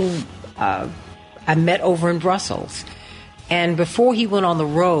who I met over in Brussels. And before he went on the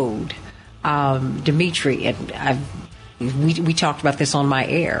road, Dimitri, and we talked about this on my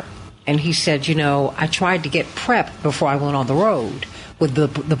air, and he said, I tried to get prep before I went on the road with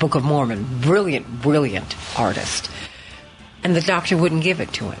the Book of Mormon. Brilliant artist. And the doctor wouldn't give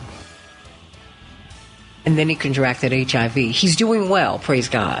it to him. And then he contracted HIV. He's doing well, praise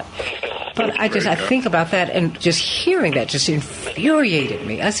God. But I think about that, and just hearing that just infuriated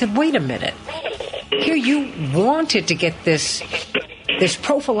me. I said, wait a minute. Here you wanted to get this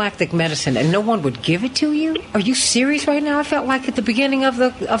prophylactic medicine, and no one would give it to you? Are you serious right now? I felt like at the beginning of the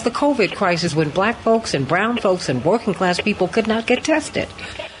COVID crisis, when black folks and brown folks and working class people could not get tested.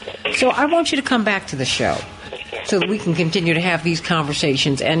 So I want you to come back to the show so that we can continue to have these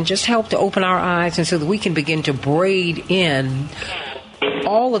conversations and just help to open our eyes, and so that we can begin to braid in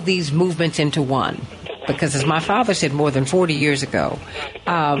all of these movements into one. Because as my father said more than 40 years ago,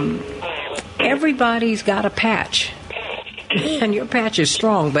 everybody's got a patch. And your patch is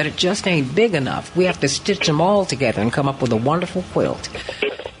strong, but it just ain't big enough. We have to stitch them all together and come up with a wonderful quilt.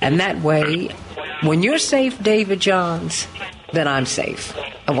 And that way, when you're safe, David Johns, then I'm safe.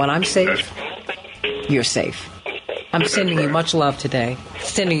 And when I'm safe, you're safe. I'm sending you much love today.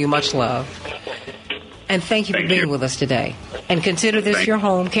 Sending you much love. And thank you for being with us today. And consider this your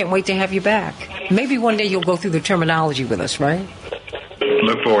home. Can't wait to have you back. Maybe one day you'll go through the terminology with us, right?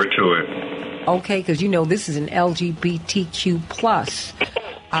 Look forward to it. Okay, because this is an LGBTQ plus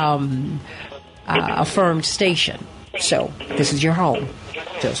affirmed station. So this is your home.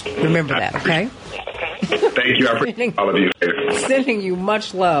 Just remember that, okay? Thank you. I appreciate all of you. Sending you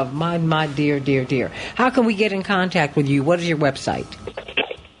much love, my dear, dear, dear. How can we get in contact with you? What is your website?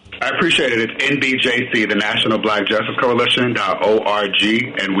 I appreciate it. It's NBJC, the National Black Justice Coalition.org,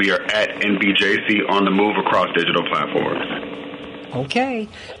 and we are at NBJC on the move across digital platforms. Okay,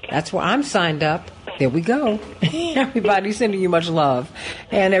 that's where I'm signed up. There we go. Everybody sending you much love.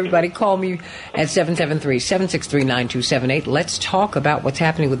 And everybody call me at 773-763-9278. Let's talk about what's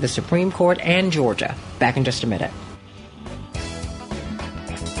happening with the Supreme Court and Georgia. Back in just a minute.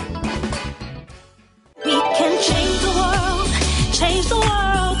 We can change the world, change the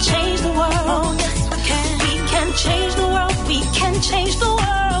world, change the world. Oh, yes, we can. We can change the world, we can change the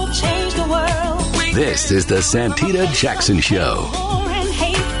world, change the world. This is the Santita Jackson Show. War and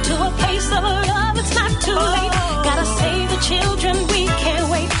hate to a place of love, it's not too late. Gotta save the children, we can't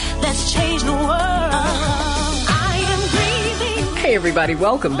wait. Let's change the world. I am breathing. Hey, everybody,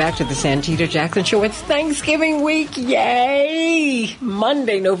 welcome back to the Santita Jackson Show. It's Thanksgiving week. Yay!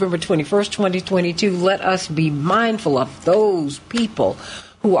 Monday, November 21st, 2022. Let us be mindful of those people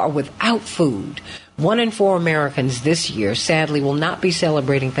who are without food. 1 in 4 Americans this year, sadly, will not be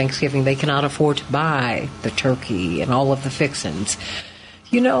celebrating Thanksgiving. They cannot afford to buy the turkey and all of the fixings.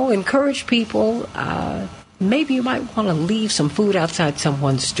 Encourage people. Maybe you might want to leave some food outside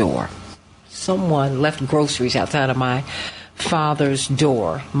someone's door. Someone left groceries outside of my father's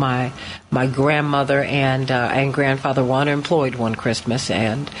door. My grandmother and grandfather were unemployed one Christmas,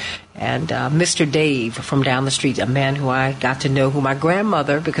 and Mr. Dave from down the street, a man who I got to know, who my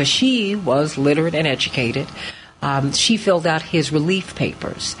grandmother, because she was literate and educated, she filled out his relief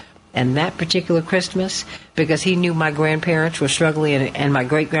papers. And that particular Christmas, because he knew my grandparents were struggling and my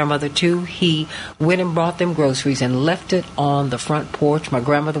great-grandmother too, he went and brought them groceries and left it on the front porch. My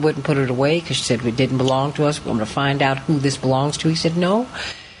grandmother wouldn't put it away because she said it didn't belong to us. I'm going to find out who this belongs to. He said, no,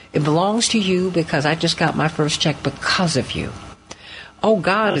 it belongs to you because I just got my first check because of you. Oh,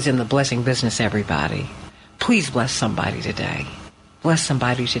 God is in the blessing business, everybody. Please bless somebody today. Bless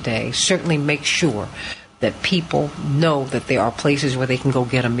somebody today. Certainly make sure that people know that there are places where they can go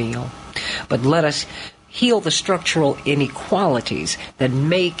get a meal. But let us heal the structural inequalities that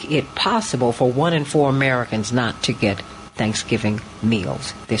make it possible for 1 in 4 Americans not to get Thanksgiving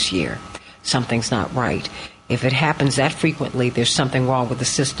meals this year. Something's not right. If it happens that frequently, there's something wrong with the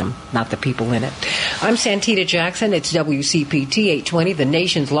system, not the people in it. I'm Santita Jackson. It's WCPT 820, the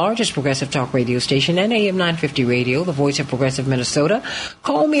nation's largest progressive talk radio station, and AM 950 Radio, the voice of progressive Minnesota.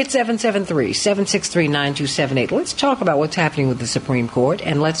 Call me at 773-763-9278. Let's talk about what's happening with the Supreme Court,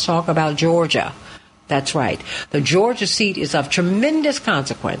 and let's talk about Georgia. That's right. The Georgia seat is of tremendous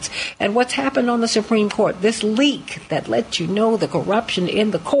consequence. And what's happened on the Supreme Court, this leak that lets you know the corruption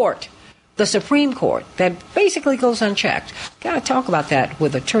in the court, the Supreme Court, that basically goes unchecked. Got to talk about that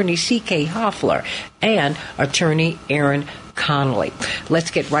with Attorney C.K. Hoffler and Attorney Aaron Connolly. Let's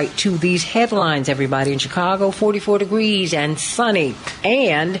get right to these headlines, everybody. In Chicago, 44 degrees and sunny.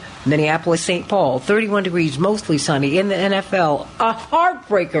 And Minneapolis, St. Paul, 31 degrees, mostly sunny. In the NFL, a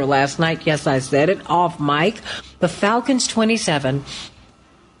heartbreaker last night. Yes, I said it, off mic. The Falcons 27,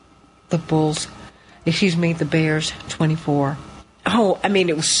 the Bulls The Bears 24. Oh, I mean,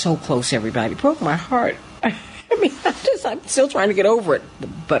 it was so close, everybody. It broke my heart. I mean, I'm still trying to get over it.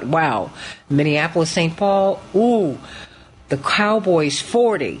 But wow. Minneapolis, St. Paul, ooh. The Cowboys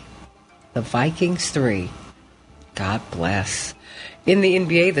 40. The Vikings 3. God bless. In the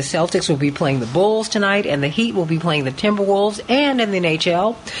NBA, the Celtics will be playing the Bulls tonight, and the Heat will be playing the Timberwolves. And in the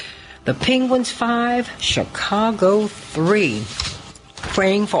NHL, the Penguins 5, Chicago 3.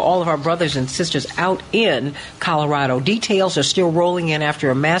 Praying for all of our brothers and sisters out in Colorado. Details are still rolling in after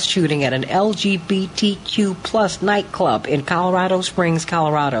a mass shooting at an LGBTQ plus nightclub in Colorado Springs,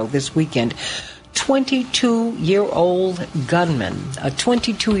 Colorado this weekend. 22-year-old gunman, a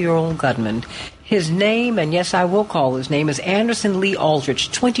 22-year-old gunman. His name, and yes, I will call his name, is Anderson Lee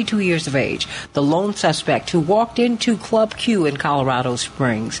Aldrich, 22 years of age, the lone suspect who walked into Club Q in Colorado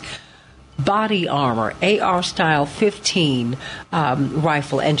Springs. Body armor, AR-style 15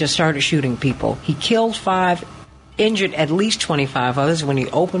 rifle, and just started shooting people. He killed 5, injured at least 25 others when he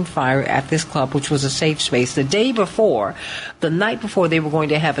opened fire at this club, which was a safe space. The night before, they were going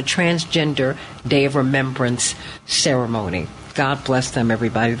to have a transgender Day of Remembrance ceremony. God bless them,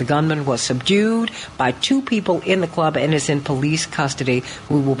 everybody. The gunman was subdued by 2 people in the club and is in police custody.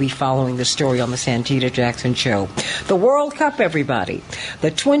 We will be following the story on the Santita Jackson Show. The World Cup, everybody.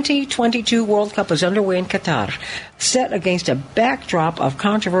 The 2022 World Cup is underway in Qatar, set against a backdrop of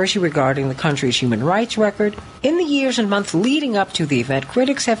controversy regarding the country's human rights record. In the years and months leading up to the event,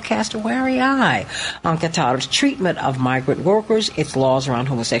 critics have cast a wary eye on Qatar's treatment of migrant workers, its laws around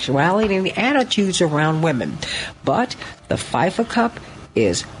homosexuality, and the attitudes around women. But the FIFA Cup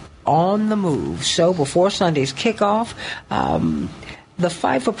is on the move. So before Sunday's kickoff, the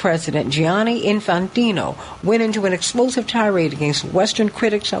FIFA president, Gianni Infantino, went into an explosive tirade against Western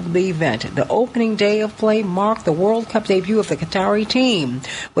critics of the event. The opening day of play marked the World Cup debut of the Qatari team,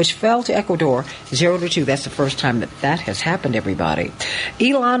 which fell to Ecuador 0-2. That's the first time that has happened, everybody.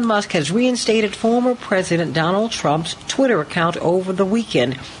 Elon Musk has reinstated former President Donald Trump's Twitter account over the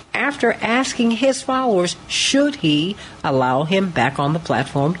weekend, after asking his followers, should he allow him back on the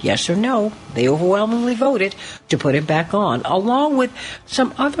platform, yes or no. They overwhelmingly voted to put him back on, along with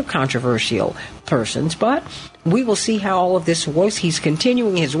some other controversial persons. But we will see how all of this works. He's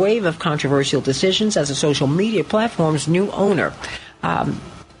continuing his wave of controversial decisions as a social media platform's new owner.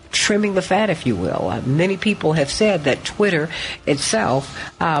 Trimming the fat, if you will. Many people have said that Twitter itself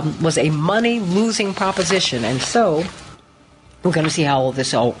was a money-losing proposition, and so we're going to see how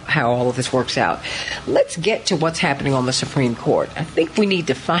all of this works out. Let's get to what's happening on the Supreme Court. I think we need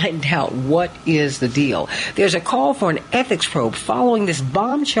to find out what is the deal. There's a call for an ethics probe following this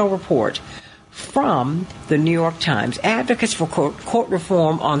bombshell report from the New York Times. Advocates for court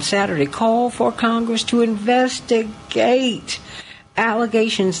reform on Saturday called for Congress to investigate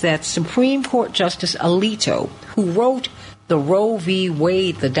allegations that Supreme Court Justice Alito, who wrote the Roe v.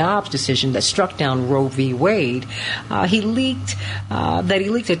 Wade, the Dobbs decision that struck down Roe v. Wade, he leaked a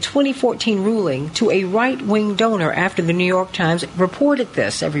 2014 ruling to a right-wing donor after the New York Times reported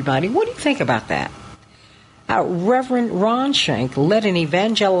this, everybody. What do you think about that? Reverend Ron Shank led an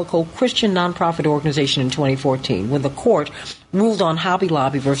evangelical Christian nonprofit organization in 2014 when the court ruled on Hobby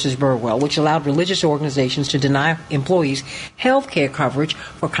Lobby versus Burwell, which allowed religious organizations to deny employees health care coverage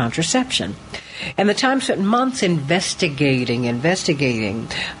for contraception. And the Times spent months investigating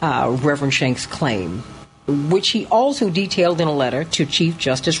Reverend Shank's claim, which he also detailed in a letter to Chief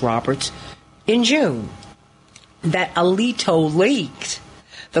Justice Roberts in June, that Alito leaked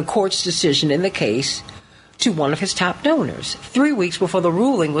the court's decision in the case to one of his top donors 3 weeks before the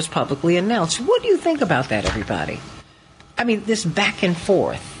ruling was publicly announced. What do you think about that, everybody? I mean, this back and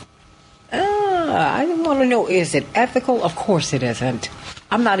forth. I want to know, is it ethical? Of course it isn't.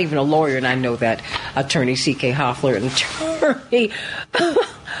 I'm not even a lawyer, and I know that. Attorney C.K. Hoffler and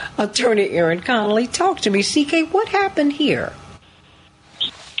Attorney Aaron Connolly. Talk to me. C.K., what happened here?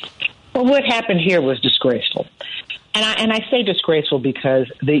 Well, what happened here was disgraceful. And I say disgraceful because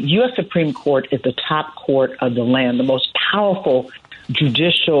the U.S. Supreme Court is the top court of the land, the most powerful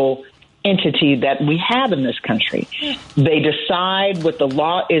judicial entity that we have in this country. They decide what the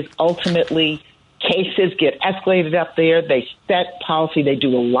law is ultimately. Cases get escalated up there. They set policy. They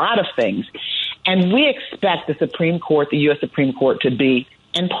do a lot of things. And we expect the Supreme Court, the U.S. Supreme Court, to be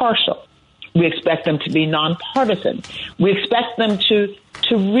impartial. We expect them to be nonpartisan. We expect them to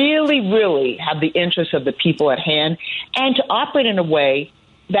really, really have the interests of the people at hand and to operate in a way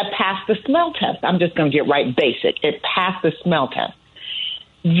that passed the smell test. I'm just going to get right basic. It passed the smell test.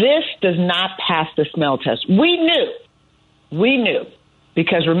 This does not pass the smell test. We knew,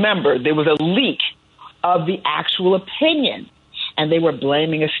 because remember, there was a leak of the actual opinion. and they were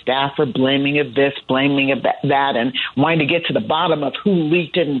blaming a staffer, blaming of this, blaming of that, and wanting to get to the bottom of who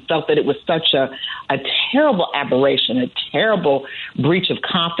leaked it, and felt that it was such a terrible aberration, a terrible breach of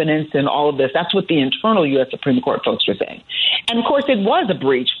confidence in all of this. That's what the internal U.S. Supreme Court folks were saying. And, of course, it was a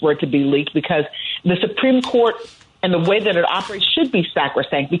breach for it to be leaked because the Supreme Court and the way that it operates should be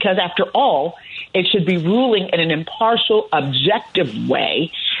sacrosanct because, after all, it should be ruling in an impartial, objective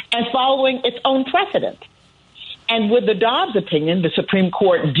way and following its own precedent. And with the Dobbs opinion, the Supreme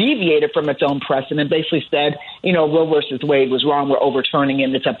Court deviated from its own precedent, basically said, Roe versus Wade was wrong, we're overturning it,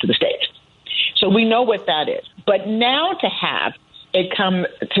 and it's up to the states. So we know what that is. But now to have it come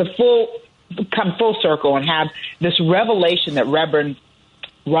full circle and have this revelation that Reverend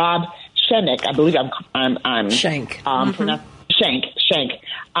Rob Schenck, I believe I'm Schenck. Schenck,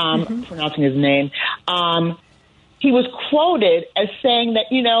 pronouncing his name. He was quoted as saying that,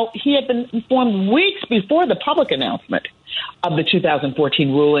 he had been informed weeks before the public announcement of the 2014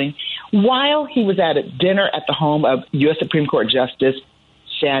 ruling while he was at a dinner at the home of U.S. Supreme Court Justice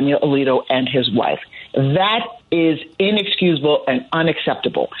Samuel Alito and his wife. That is inexcusable and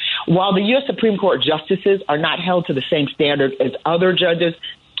unacceptable. While the U.S. Supreme Court justices are not held to the same standard as other judges,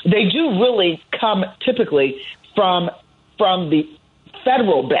 they do really come typically from the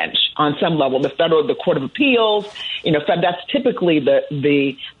federal bench on some level, the Court of Appeals. That's typically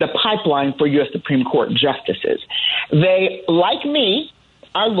the pipeline for U.S. Supreme Court justices. They, like me,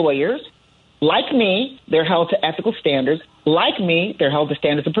 are lawyers. Like me, they're held to ethical standards. Like me, they're held to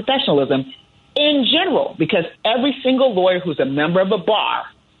standards of professionalism in general, because every single lawyer who's a member of a bar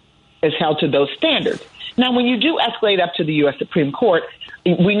is held to those standards. Now, when you do escalate up to the U.S. Supreme Court,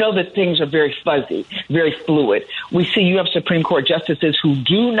 we know that things are very fuzzy, very fluid. We see U.S. Supreme Court justices who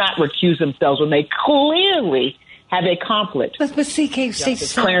do not recuse themselves when they clearly have a conflict. But CK,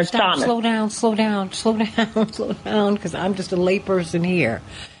 stop, slow down, because I'm just a layperson here.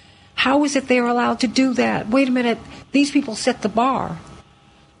 How is it they're allowed to do that? Wait a minute. These people set the bar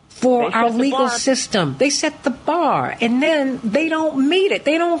for our legal system. They set the bar, and then they don't meet it.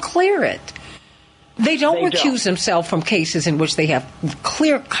 They don't clear it. They don't recuse themselves from cases in which they have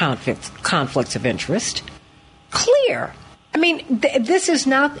clear conflicts of interest. Clear. I mean, this is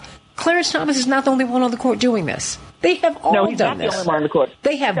not... Clarence Thomas is not the only one on the court doing this. They have all done this. The only one on the court.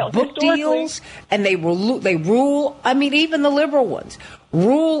 They have book deals, and they rule. I mean, even the liberal ones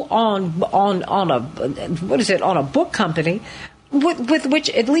rule on a book company with which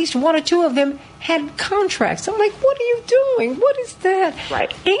at least one or two of them had contracts. I'm like, what are you doing? What is that? Right.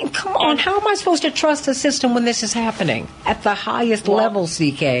 Come on. How am I supposed to trust the system when this is happening at the highest level,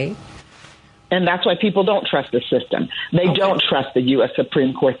 CK? And that's why people don't trust the system. They don't trust the U.S.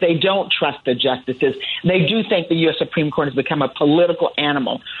 Supreme Court. They don't trust the justices. They do think the U.S. Supreme Court has become a political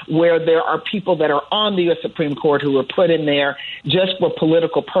animal where there are people that are on the U.S. Supreme Court who were put in there just for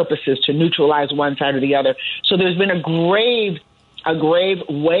political purposes to neutralize one side or the other. So there's been a grave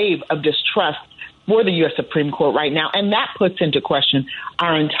wave of distrust for the U.S. Supreme Court right now. And that puts into question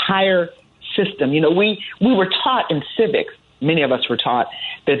our entire system. We were taught in civics, many of us were taught,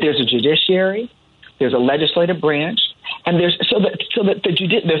 that there's a judiciary, there's a legislative branch, and there's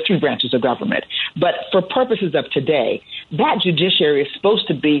three branches of government. But for purposes of today, that judiciary is supposed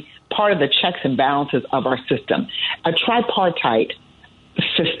to be part of the checks and balances of our system, a tripartite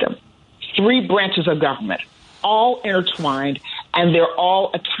system, three branches of government, all intertwined, and they're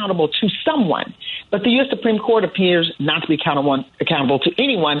all accountable to someone. But the U.S. Supreme Court appears not to be accountable to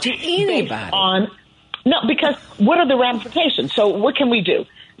anyone. To anybody. Because what are the ramifications? So what can we do?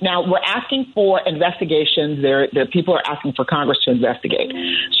 Now, we're asking for investigations. The people are asking for Congress to investigate.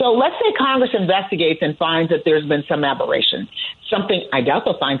 So let's say Congress investigates and finds that there's been some aberration. I doubt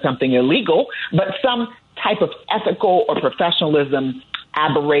they'll find something illegal, but some type of ethical or professionalism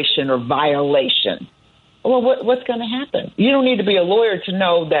aberration or violation. Well, what's going to happen? You don't need to be a lawyer to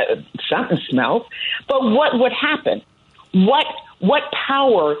know that something smells. But what would happen? What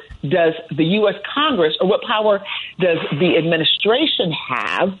power does the U.S. Congress, or what power does the administration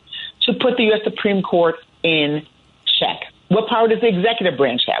have to put the U.S. Supreme Court in check? What power does the executive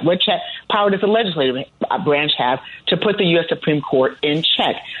branch have? What power does the legislative branch have to put the U.S. Supreme Court in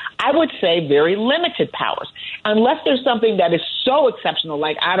check? I would say very limited powers, unless there's something that is so exceptional,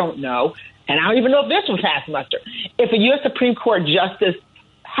 like, I don't know, and I don't even know if this would pass muster. If a U.S. Supreme Court justice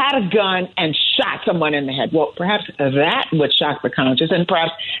had a gun and shot someone in the head, well, perhaps that would shock the conscience, and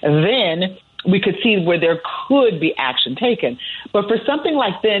perhaps then we could see where there could be action taken. But for something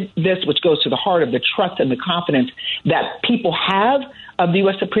like this, which goes to the heart of the trust and the confidence that people have of the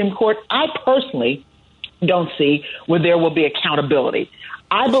U.S. Supreme Court, I personally don't see where there will be accountability.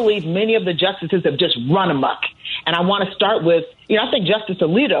 I believe many of the justices have just run amok, And I want to start with, I think Justice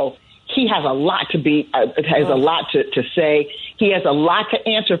Alito, he has a lot to be, has a lot to say. He has a lot to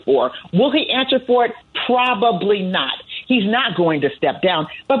answer for. Will he answer for it? Probably not. He's not going to step down.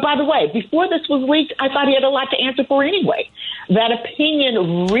 But by the way, before this was leaked, I thought he had a lot to answer for anyway. That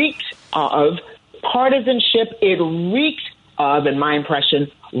opinion reeked of partisanship. It reeked of, in my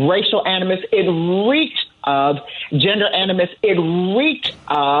impression, racial animus. It reeked of gender animus. It reeked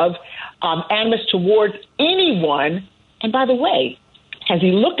of animus towards anyone. And by the way, has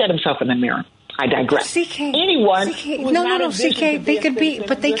he looked at himself in the mirror? I digress. Anyone? CK. They could be,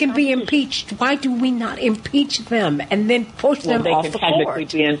 but they can be impeached. Why do we not impeach them and then push them off the court? They can technically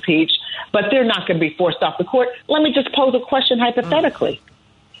be impeached, but they're not going to be forced off the court. Let me just pose a question hypothetically.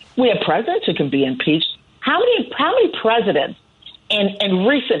 We have presidents who can be impeached. How many presidents in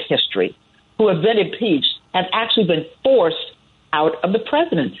recent history who have been impeached have actually been forced out of the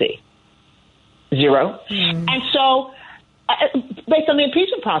presidency? Zero. And so, based on the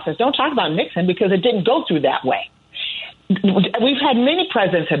impeachment process, don't talk about Nixon because it didn't go through that way. We've had many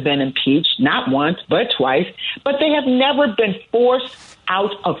presidents have been impeached, not once, but twice, but they have never been forced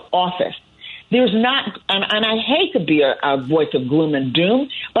out of office. There's not, and I hate to be a voice of gloom and doom,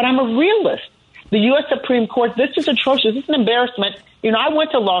 but I'm a realist. The U.S. Supreme Court, this is atrocious. This is an embarrassment. I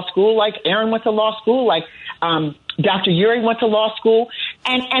went to law school, like Aaron went to law school, like Dr. Uri went to law school,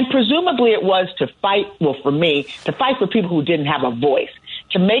 and presumably it was to fight, well, for me, to fight for people who didn't have a voice,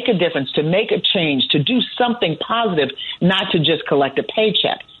 to make a difference, to make a change, to do something positive, not to just collect a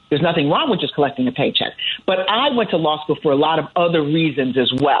paycheck. There's nothing wrong with just collecting a paycheck. But I went to law school for a lot of other reasons as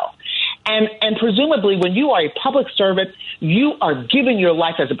well. And presumably when you are a public servant, you are giving your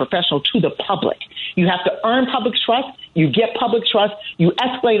life as a professional to the public. You have to earn public trust. You get public trust. You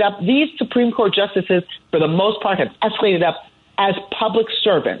escalate up. These Supreme Court justices, for the most part, have escalated up as public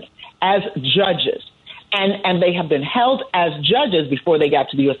servants, as judges. And they have been held as judges before they got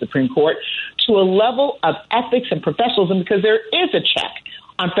to the U.S. Supreme Court to a level of ethics and professionalism because there is a check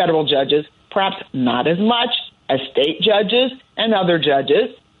on federal judges, perhaps not as much as state judges and other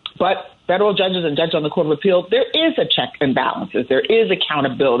judges, but federal judges and judges on the Court of Appeal, there is a check and balances. There is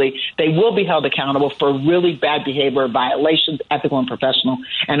accountability. They will be held accountable for really bad behavior, violations, ethical and professional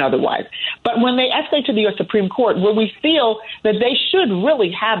and otherwise. But when they escalate to the U.S. Supreme Court, where we feel that they should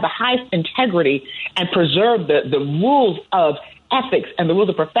really have the highest integrity and preserve the rules of ethics and the rules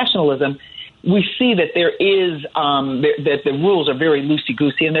of professionalism, we see that there is that the rules are very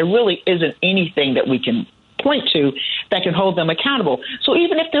loosey-goosey, and there really isn't anything that we can point to that can hold them accountable. So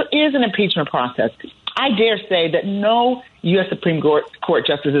even if there is an impeachment process, I dare say that no U.S. Supreme Court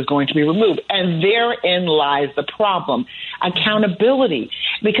justice is going to be removed. And therein lies the problem. Accountability.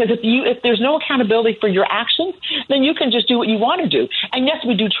 Because if there's no accountability for your actions, then you can just do what you want to do. And yes,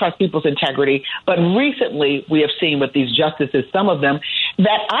 we do trust people's integrity, but recently we have seen with these justices, some of them,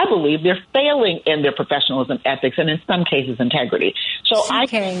 that I believe they're failing in their professionalism, ethics, and in some cases integrity. So I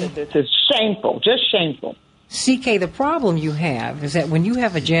think that this is shameful, just shameful. CK, the problem you have is that when you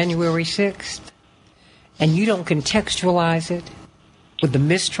have a January 6th and you don't contextualize it with the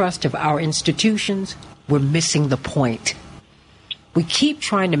mistrust of our institutions, we're missing the point. We keep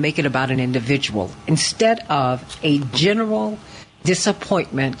trying to make it about an individual instead of a general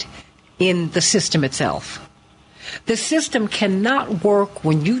disappointment in the system itself. The system cannot work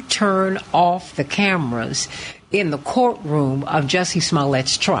when you turn off the cameras in the courtroom of Jussie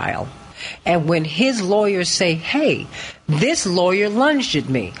Smollett's trial. And when his lawyers say, hey, this lawyer lunged at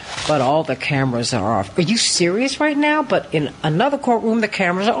me, but all the cameras are off. Are you serious right now? But in another courtroom, the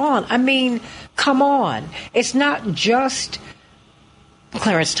cameras are on. I mean, come on. It's not just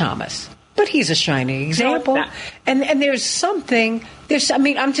Clarence Thomas, but he's a shining example. No, and there's something,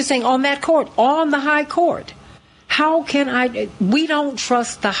 I'm just saying on that court, on the high court. How can we don't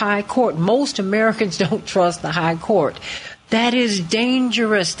trust the high court. Most Americans don't trust the high court. That is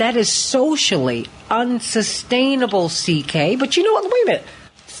dangerous. That is socially unsustainable, CK. But you know what? Wait a minute.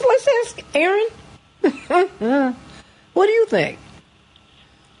 Let's ask Aaron. What do you think?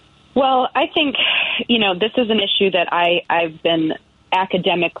 Well, I think, this is an issue that I've been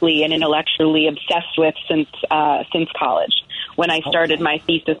academically and intellectually obsessed with since college, when I started my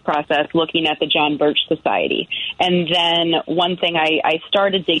thesis process looking at the John Birch Society. And then one thing I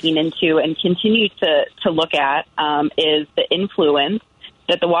started digging into and continue to look at is the influence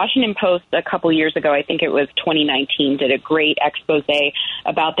that the Washington Post a couple years ago, I think it was 2019, did a great expose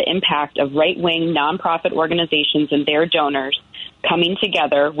about the impact of right-wing nonprofit organizations and their donors coming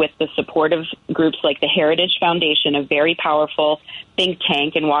together with the support of groups like the Heritage Foundation, a very powerful think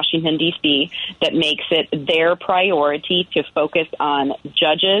tank in Washington, D.C., that makes it their priority to focus on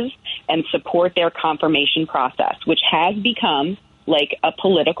judges and support their confirmation process, which has become like a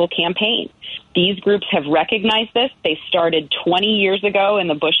political campaign. These groups have recognized this. They started 20 years ago in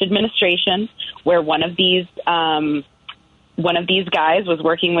the Bush administration, where one of these guys was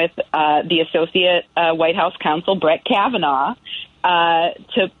working with the associate White House counsel, Brett Kavanaugh,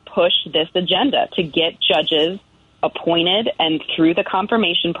 to push this agenda, to get judges appointed and through the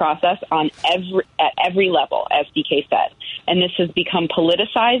confirmation process at every level, as DK said. And this has become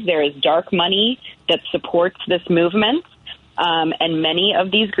politicized. There is dark money that supports this movement. And many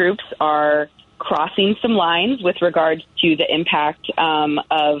of these groups are crossing some lines with regards to the impact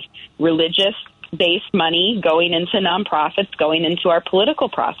of religious-based money going into nonprofits, going into our political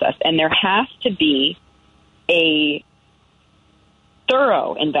process. And there has to be a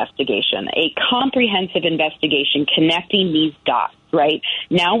thorough investigation, a comprehensive investigation connecting these dots, right?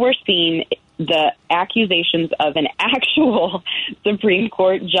 Now we're seeing the accusations of an actual Supreme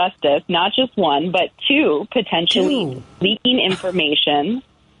Court justice, not just one, but two, potentially leaking information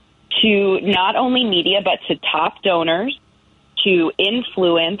to not only media, but to top donors to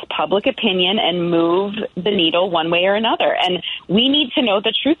influence public opinion and move the needle one way or another. And we need to know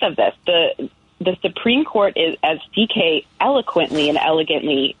the truth of this. The Supreme Court is, as DK eloquently and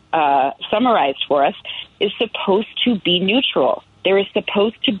elegantly summarized for us, is supposed to be neutral. There is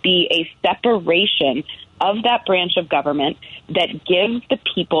supposed to be a separation of that branch of government that gives the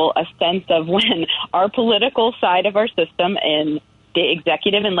people a sense of when our political side of our system in the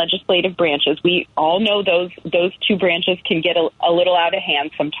executive and legislative branches, we all know those two branches can get a little out of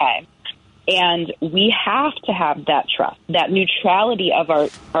hand sometimes. And we have to have that trust, that neutrality of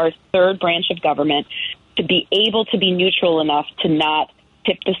our third branch of government to be able to be neutral enough to not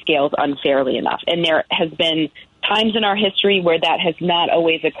tip the scales unfairly enough. And there has been times in our history where that has not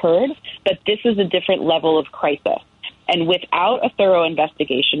always occurred, but this is a different level of crisis. And without a thorough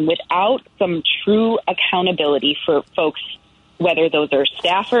investigation, without some true accountability for folks, whether those are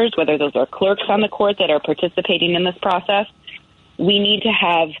staffers, whether those are clerks on the court that are participating in this process, we need to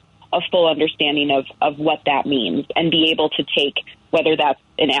have a full understanding of what that means and be able to take, whether that's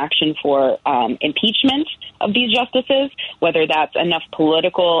an action for impeachment of these justices, whether that's enough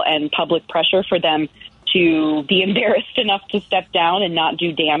political and public pressure for them to be embarrassed enough to step down and not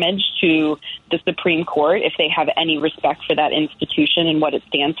do damage to the Supreme Court if they have any respect for that institution and what it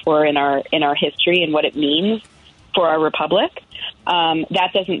stands for in our history and what it means for our republic. That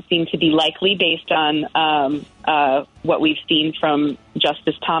doesn't seem to be likely based on what we've seen from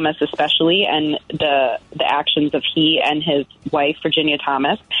Justice Thomas especially, and the actions of he and his wife, Virginia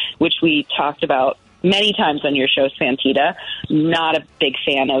Thomas, which we talked about many times on your show, Santita. Not a big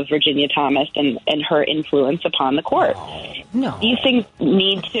fan of Virginia Thomas and her influence upon the court. No. These things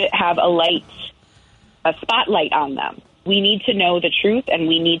need to have a spotlight on them. We need to know the truth, and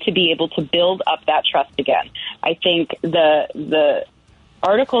we need to be able to build up that trust again. I think the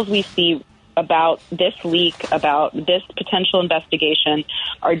articles we see about this leak, about this potential investigation,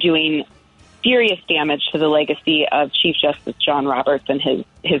 are doing serious damage to the legacy of Chief Justice John Roberts and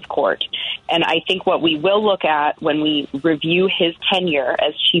his court. And I think what we will look at when we review his tenure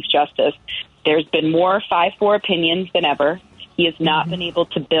as Chief Justice, there's been more 5-4 opinions than ever. He has not been able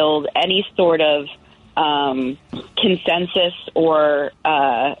to build any sort of consensus or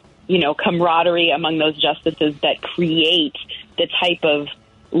camaraderie among those justices that create the type of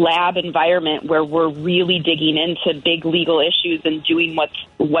lab environment where we're really digging into big legal issues and doing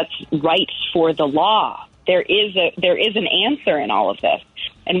what's right for the law. There is an answer in all of this.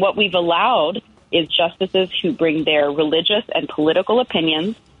 And what we've allowed is justices who bring their religious and political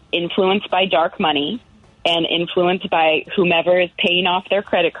opinions, influenced by dark money and influenced by whomever is paying off their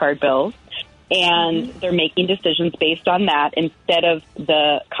credit card bills, and they're making decisions based on that instead of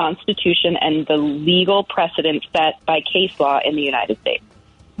the Constitution and the legal precedent set by case law in the United States.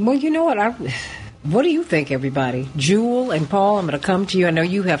 Well, you know what? What do you think, everybody? Jewel and Paul, I'm going to come to you. I know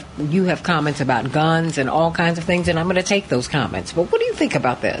you have comments about guns and all kinds of things, and I'm going to take those comments. But what do you think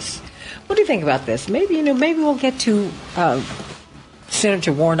about this? What do you think about this? Maybe we'll get to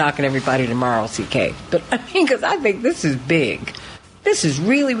Senator Warnock and everybody tomorrow, CK. But because I think this is big. This is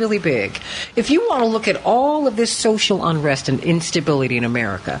really, really big. If you want to look at all of this social unrest and instability in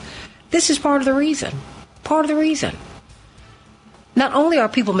America, this is part of the reason. Part of the reason. Not only are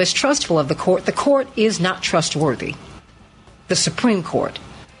people mistrustful of the court is not trustworthy. the Supreme Court.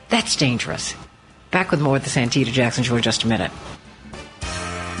 That's dangerous. Back with more of the Santita Jackson Show in just a minute.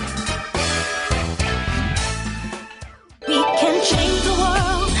 We can change the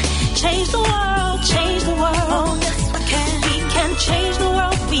world, change the world, change the world. Oh, yes, we can. We can change the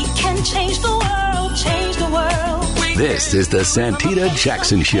world, we can change the world, change the world. This is the Santita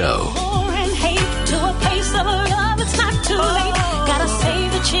Jackson Show. War and hate to a place of love, it's not too late. Gotta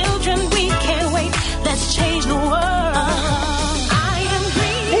save the children, we can't wait. Let's change the world.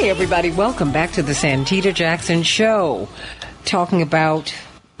 Hey, everybody. Welcome back to the Santita Jackson Show. Talking about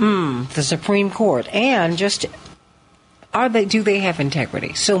the Supreme Court and just do they have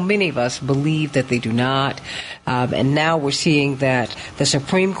integrity? So many of us believe that they do not. And now we're seeing that the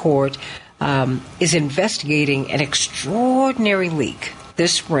Supreme Court is investigating an extraordinary leak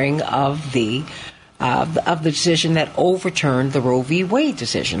this spring of the decision that overturned the Roe v. Wade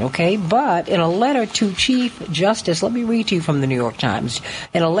decision, okay? But in a letter to Chief Justice, let me read to you from the New York Times.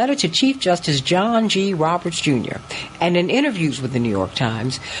 In a letter to Chief Justice John G. Roberts Jr. and in interviews with the New York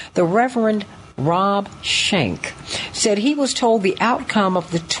Times, the Reverend Rob Schenck said he was told the outcome of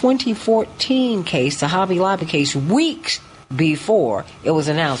the 2014 case, the Hobby Lobby case, weeks before it was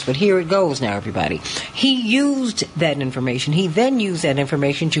announced. But here it goes now, everybody. He used that information. He then used that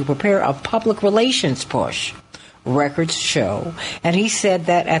information to prepare a public relations push. Records show. And he said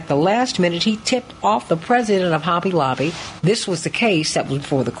that at the last minute, he tipped off the president of Hobby Lobby. This was the case that was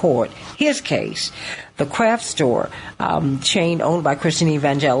before the court. His case. The craft store chain owned by Christian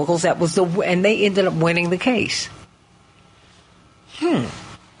evangelicals. And they ended up winning the case.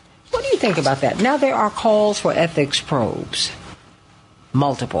 What do you think about that? Now there are calls for ethics probes,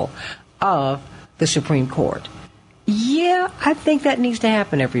 multiple, of the Supreme Court. Yeah, I think that needs to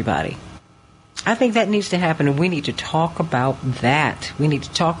happen, everybody. I think that needs to happen, and we need to talk about that. We need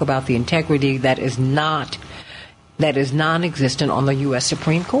to talk about the integrity that is non-existent on the U.S.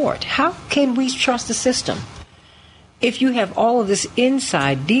 Supreme Court. How can we trust the system if you have all of this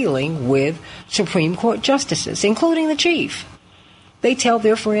inside dealing with Supreme Court justices, including the chief? They tell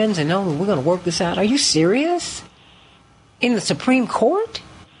their friends, and no, we're going to work this out. Are you serious? In the Supreme Court?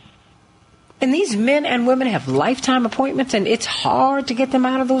 And these men and women have lifetime appointments, and it's hard to get them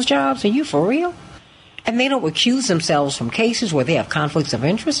out of those jobs? Are you for real? And they don't recuse themselves from cases where they have conflicts of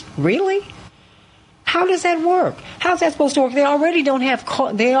interest? Really? How does that work? How's that supposed to work? They already don't have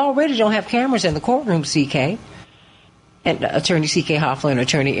cameras in the courtroom, CK. And Attorney C.K. Hoffler and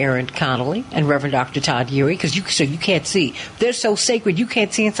Attorney Aaron Connolly and Reverend Dr. Todd Urey, so you can't see. They're so sacred you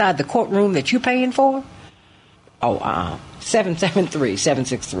can't see inside the courtroom that you're paying for?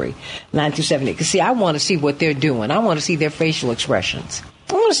 773-763-9278. Because, see, I want to see what they're doing. I want to see their facial expressions.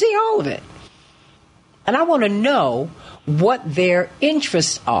 I want to see all of it. And I want to know what their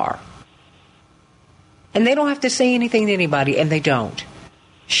interests are. And they don't have to say anything to anybody, and they don't.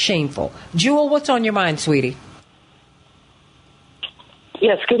 Shameful. Jewel, what's on your mind, sweetie?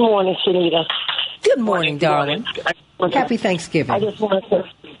 Yes, good morning, Shanita. Good morning, darling. Happy Thanksgiving. I just want to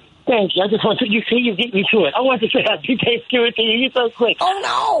thank you. I just want to, you get me to it. I want to say happy Thanksgiving to you. You're so quick. Oh,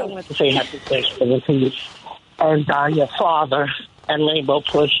 no. I want to say happy Thanksgiving to you and your father and Rainbow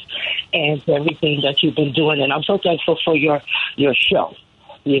Push and everything that you've been doing. And I'm so thankful for your show.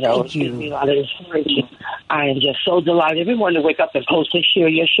 You know, thank you. It gives me a lot of inspiration. I am just so delighted. Every morning to wake up and post and share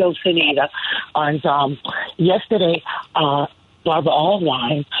your show, Shanita. And yesterday, Barbara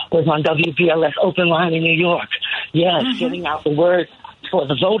Allwine was on WBLS Open Line in New York. Yes, getting out the word for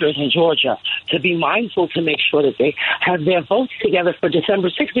the voters in Georgia to be mindful to make sure that they have their votes together for December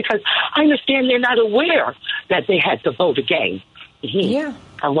 6th, because I understand they're not aware that they had to vote again. Yeah.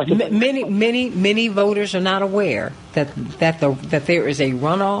 Many voters are not aware that there is a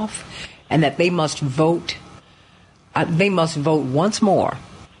runoff and that they must vote. They must vote once more.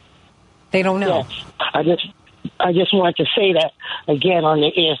 They don't know. Yes. I just wanted to say that again on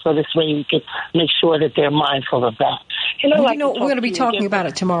the air, so this way we can make sure that they're mindful of that. We're going to be talking about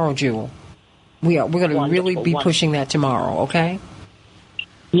it tomorrow, Jewel. We are. We're going to really be pushing that tomorrow. Okay.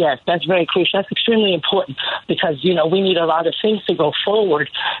 Yes, that's very crucial. That's extremely important because, we need a lot of things to go forward,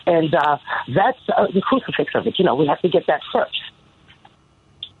 and that's the crucifix of it. We have to get that first.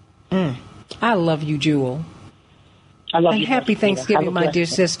 I love you, Jewel. I love you. And happy Thanksgiving, my dear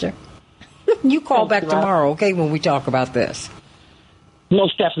sister. You call back tomorrow, okay, when we talk about this.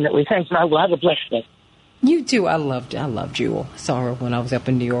 Most definitely. Thanks, and I will have a blessed day. You too. I loved Jewel. Saw her when I was up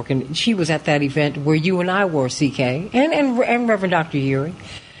in New York, and she was at that event where you and I were, CK, and Reverend Dr. Urey.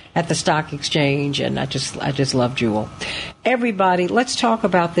 at the stock exchange, and I just love Jewel. Everybody, let's talk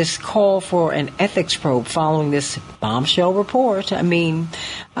about this call for an ethics probe following this bombshell report. I mean,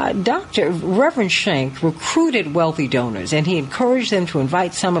 Reverend Schenck recruited wealthy donors, and he encouraged them to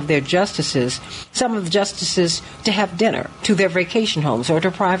invite some of the justices to have dinner, to their vacation homes or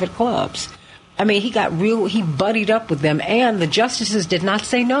to private clubs. I mean, he buddied up with them, and the justices did not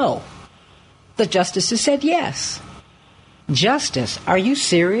say no. The justices said yes. Justice, are you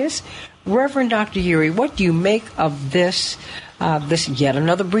serious? Reverend Dr. Uri, what do you make of this yet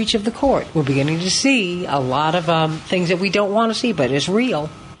another breach of the court? We're beginning to see a lot of things that we don't want to see, but it's real.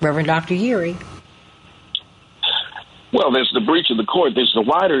 Reverend Dr. Uri. Well, there's the breach of the court. There's the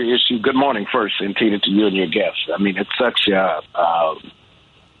wider issue. Good morning first, and Tina, to you and your guests. I mean, it's such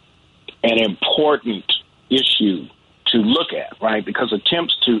an important issue to look at, right? Because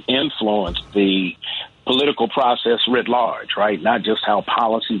attempts to influence the political process writ large, right? Not just how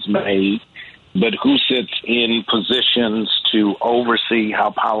policy's made, but who sits in positions to oversee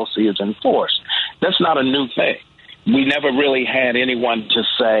how policy is enforced. That's not a new thing. We never really had anyone to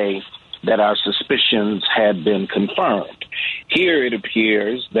say that our suspicions had been confirmed. Here it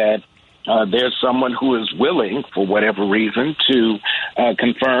appears that there's someone who is willing, for whatever reason, to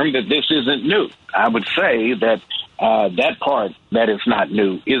confirm that this isn't new. I would say that that part that is not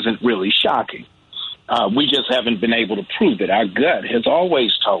new isn't really shocking. We just haven't been able to prove it. Our gut has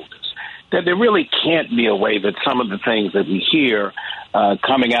always told us that there really can't be a way that some of the things that we hear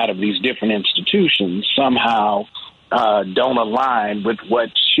coming out of these different institutions somehow don't align with what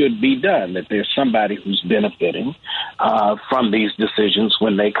should be done, that there's somebody who's benefiting from these decisions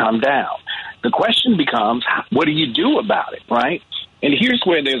when they come down. The question becomes, what do you do about it, right? And here's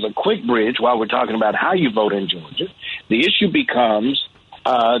where there's a quick bridge while we're talking about how you vote in Georgia. The issue becomes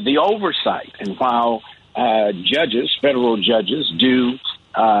the oversight. And while federal judges do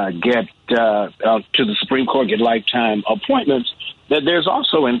get to the Supreme Court, get lifetime appointments, that there's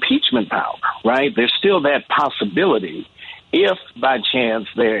also impeachment power, right? There's still that possibility if by chance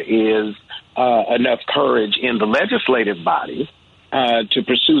there is enough courage in the legislative body to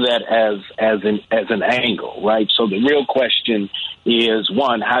pursue that as an angle, right? So the real question is,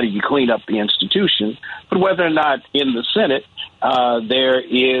 one, how do you clean up the institution? But whether or not in the Senate there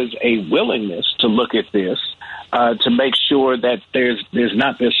is a willingness to look at this to make sure that there's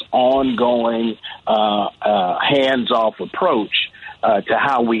not this ongoing hands-off approach to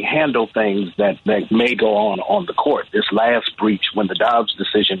how we handle things that may go on the court. This last breach, when the Dobbs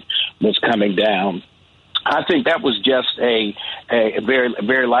decision was coming down, I think that was just a very,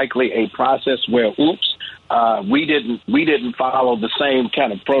 very likely a process where, we didn't follow the same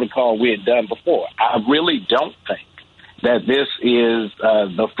kind of protocol we had done before. I really don't think that this is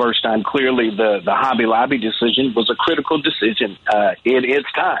the first time. Clearly, the Hobby Lobby decision was a critical decision in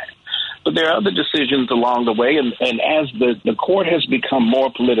its time. But there are other decisions along the way, and as the court has become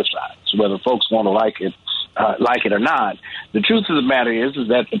more politicized, whether folks want to like it or not, the truth of the matter is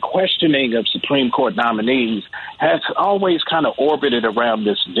that the questioning of Supreme Court nominees has always kind of orbited around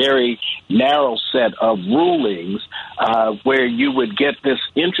this very narrow set of rulings where you would get this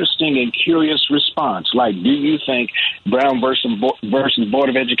interesting and curious response, like, do you think Brown versus Board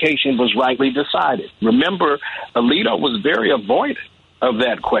of Education was rightly decided? Remember, Alito was very avoidant of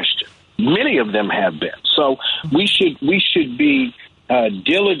that question. Many of them have been. So we should be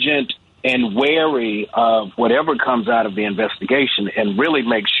diligent and wary of whatever comes out of the investigation, and really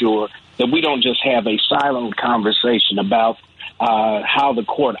make sure that we don't just have a silent conversation about how the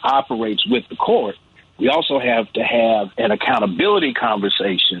court operates with the court. We also have to have an accountability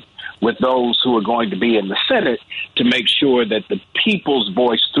conversation with those who are going to be in the Senate to make sure that the people's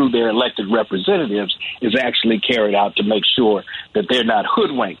voice through their elected representatives is actually carried out, to make sure that they're not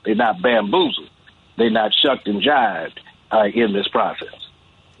hoodwinked, they're not bamboozled, they're not shucked and jived in this process.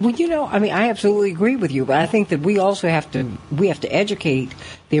 Well, I absolutely agree with you, but I think that we also have to educate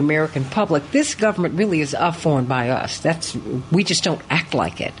the American public. This government really is up for and by us. We just don't act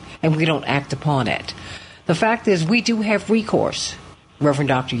like it, and we don't act upon it. The fact is, we do have recourse. Reverend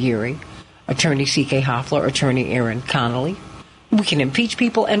Dr. Uri, Attorney C.K. Hoffler, Attorney Aaron Connolly. We can impeach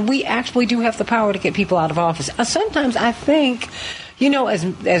people, and we actually do have the power to get people out of office. Sometimes I think,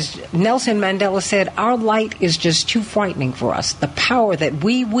 as Nelson Mandela said, our light is just too frightening for us, the power that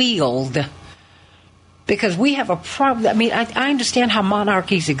we wield, because we have a problem. I mean, I understand how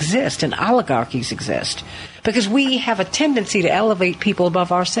monarchies exist and oligarchies exist, because we have a tendency to elevate people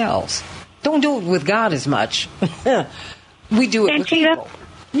above ourselves. Don't do it with God as much. We do it with people.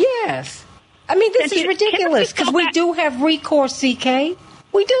 Yes. I mean, this is ridiculous, because we do have recourse, CK.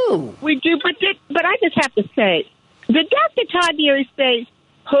 We do. We do, but I just have to say, did Dr. Todd Uri say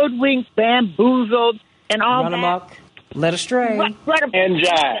hoodwinked, bamboozled, and all Run that. amok, led astray. And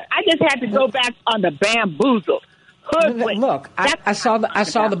jive. I just had to go back on the bamboozled. Hoodwinked. Look, I saw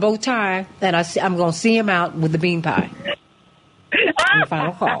the bow tie, and I'm going to see him out with the bean pie. In the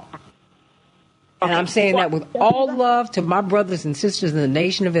final call. And I'm saying that with all love to my brothers and sisters in the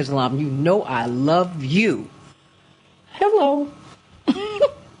Nation of Islam. You know I love you. Hello.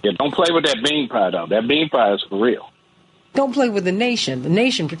 Yeah, don't play with that bean pie, though. That bean pie is for real. Don't play with the nation. The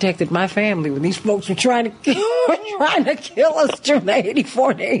nation protected my family when these folks were trying to kill us during the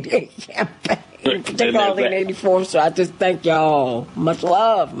 84 and 88 campaign. Particularly in 84, so I just thank y'all. Much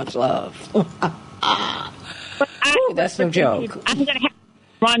love, much love. Ooh, that's no joke. I'm going to have to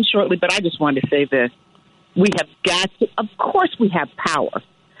run shortly, but I just wanted to say this. We have got to, of course we have power.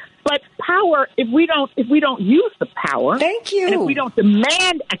 But power, if we don't use the power, thank you. And if we don't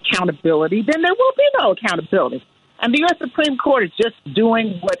demand accountability, then there will be no accountability. And the U.S. Supreme Court is just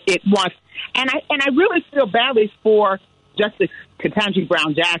doing what it wants. And I really feel badly for Justice Ketanji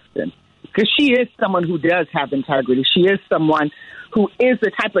Brown Jackson, because she is someone who does have integrity. She is someone who is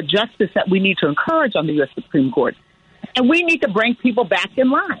the type of justice that we need to encourage on the U.S. Supreme Court. And we need to bring people back in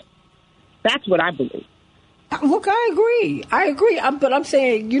line. That's what I believe. Look, I agree. But I'm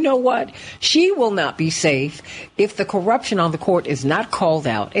saying, you know what? She will not be safe if the corruption on the court is not called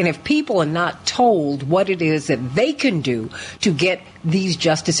out and if people are not told what it is that they can do to get these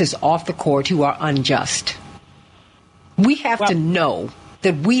justices off the court who are unjust. We have to know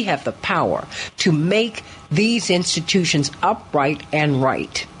that we have the power to make these institutions upright and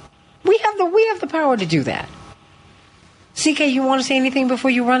right. We have the power to do that. CK, you want to say anything before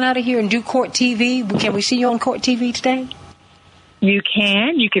you run out of here and do Court TV? Can we see you on Court TV today? You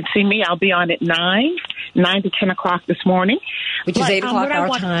can. You can see me. I'll be on at 9 to 10 o'clock this morning. Which is 8 o'clock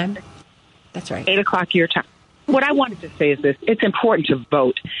our time. That's right. 8 o'clock your time. What I wanted to say is this. It's important to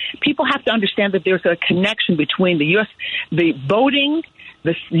vote. People have to understand that there's a connection between the voting,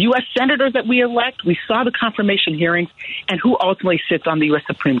 the U.S. senators that we elect. We saw the confirmation hearings, and who ultimately sits on the U.S.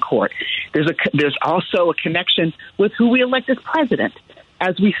 Supreme Court. There's also a connection with who we elect as president,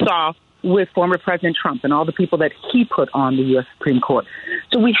 as we saw with former President Trump and all the people that he put on the U.S. Supreme Court.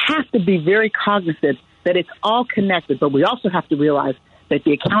 So we have to be very cognizant that it's all connected, but we also have to realize that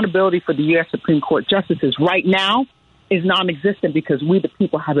the accountability for the U.S. Supreme Court justices right now is non-existent because we, the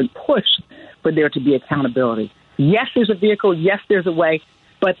people, haven't pushed for there to be accountability. Yes, there's a vehicle. Yes, there's a way,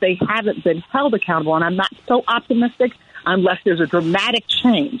 but they haven't been held accountable. And I'm not so optimistic unless there's a dramatic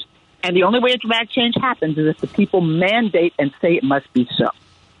change. And the only way a dramatic change happens is if the people mandate and say it must be so.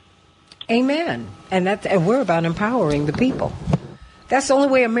 Amen. And we're about empowering the people. That's the only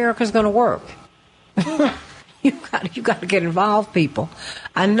way America's going to work. You got to get involved, people.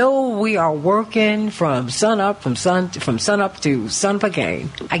 I know we are working from sun up to sun again.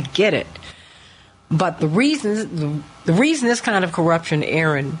 I get it. But the reason this kind of corruption,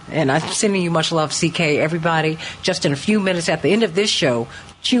 Aaron, and I'm sending you much love, CK, everybody, just in a few minutes at the end of this show,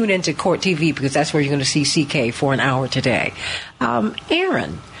 tune into Court TV because that's where you're going to see CK for an hour today.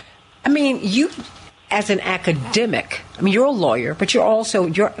 Aaron, I mean, you as an academic, I mean, you're a lawyer, but you're also,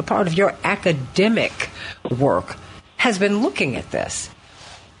 part of your academic work has been looking at this.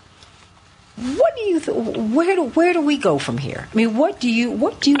 What do you where do we go from here? I mean, what do you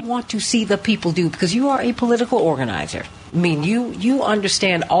want to see the people do? Because you are a political organizer. I mean, you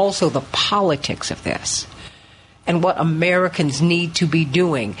understand also the politics of this and what Americans need to be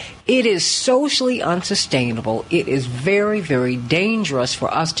doing. It is socially unsustainable. It is very, very dangerous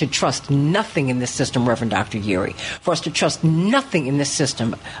for us to trust nothing in this system, Reverend Dr. Geary, for us to trust nothing in this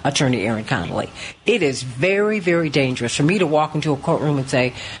system, Attorney Aaron Connolly. It is very, very dangerous for me to walk into a courtroom and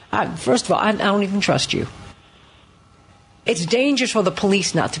say, first of all, I don't even trust you. It's dangerous for the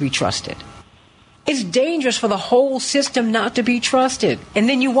police not to be trusted. It's dangerous for the whole system not to be trusted. And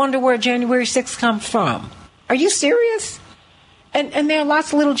then you wonder where January 6th comes from. Are you serious? And there are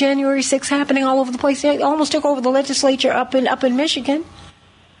lots of little January 6th happening all over the place. They almost took over the legislature up in Michigan.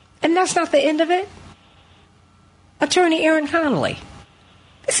 And that's not the end of it. Attorney Aaron Connolly,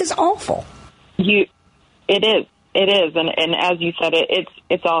 this is awful. It is. And as you said,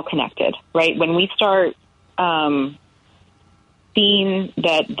 it's all connected, right? When we start seeing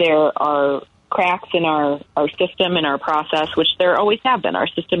that there are cracks in our system and our process, which there always have been. Our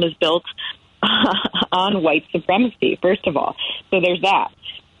system is built on white supremacy, first of all. So there's that.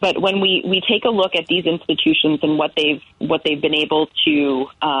 But when we take a look at these institutions and what they've been able to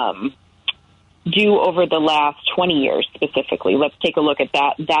do over the last 20 years specifically, let's take a look at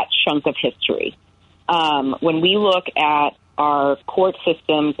that chunk of history. When we look at our court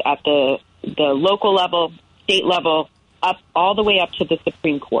systems at the local level, state level, all the way up to the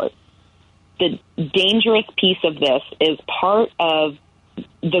Supreme Court. The dangerous piece of this is part of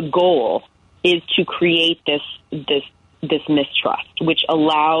the goal is to create this mistrust, which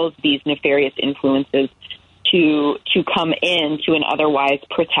allows these nefarious influences to come into an otherwise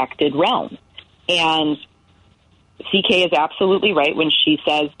protected realm. And CK is absolutely right when she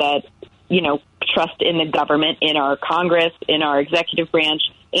says that, trust in the government, in our Congress, in our executive branch,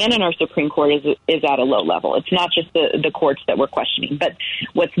 and in our Supreme Court is at a low level. It's not just the courts that we're questioning. But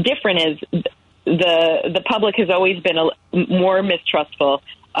what's different is the public has always been more mistrustful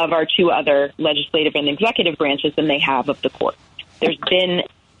of our two other legislative and executive branches than they have of the court.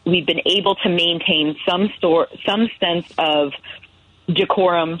 We've been able to maintain some sense of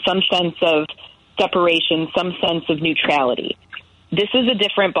decorum, some sense of separation, some sense of neutrality. This is a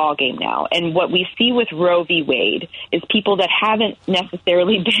different ballgame now. And what we see with Roe v. Wade is people that haven't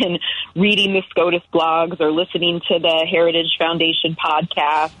necessarily been reading the SCOTUS blogs or listening to the Heritage Foundation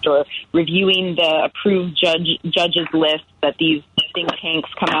podcast or reviewing the approved judges list that these think tanks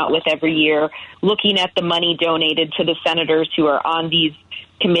come out with every year, looking at the money donated to the senators who are on these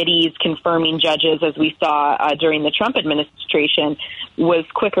committees confirming judges, as we saw during the Trump administration, was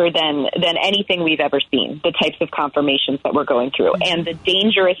quicker than anything we've ever seen, the types of confirmations that we're going through, and the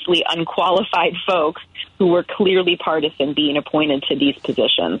dangerously unqualified folks who were clearly partisan being appointed to these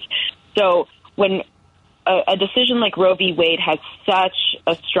positions. So when a decision like Roe v. Wade has such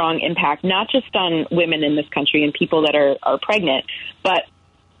a strong impact, not just on women in this country and people that are pregnant, but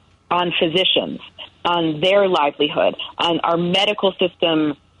on physicians, on their livelihood, on our medical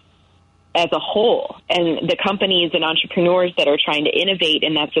system as a whole, and the companies and entrepreneurs that are trying to innovate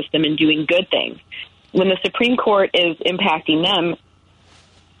in that system and doing good things. When the Supreme Court is impacting them,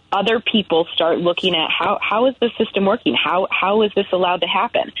 other people start looking at how is the system working? How is this allowed to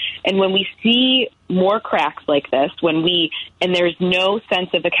happen? And when we see more cracks like this, and there's no sense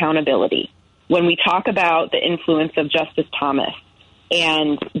of accountability, when we talk about the influence of Justice Thomas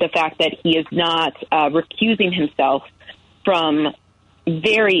and the fact that he is not recusing himself from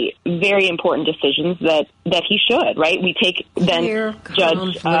very, very important decisions that he should, right? We take then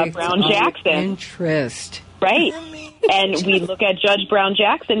Judge Brown Jackson. Interest. Right. And we look at Judge Brown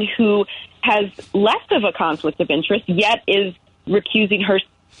Jackson, who has less of a conflict of interest, yet is recusing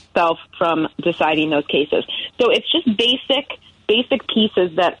herself from deciding those cases. So it's just basic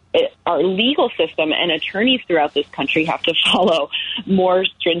pieces that our legal system and attorneys throughout this country have to follow more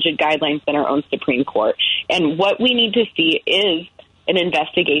stringent guidelines than our own Supreme Court. And what we need to see is an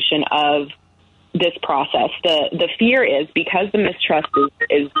investigation of this process. The fear is, because the mistrust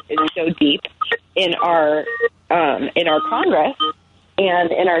is so deep in our Congress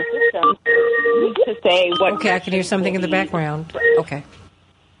and in our system, we need to say what. Okay, I can hear something in the background. Okay,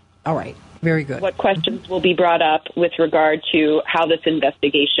 all right, very good. What questions will be brought up with regard to how this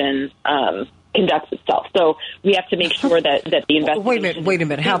investigation conducts itself? So we have to make sure that the investigation. Wait a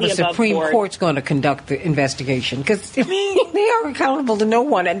minute. How the Supreme Court's going to conduct the investigation? Because they are accountable to no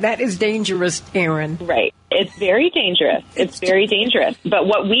one, and that is dangerous, Aaron. Right. It's very dangerous. It's very dangerous. But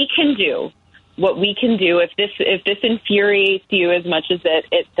what we can do, if this infuriates you as much as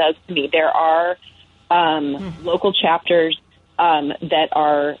it does to me, there are local chapters that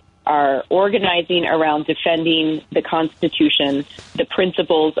are organizing around defending the Constitution, the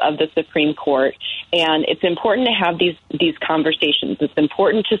principles of the Supreme Court. And it's important to have these conversations. It's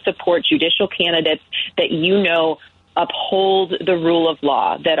important to support judicial candidates that uphold the rule of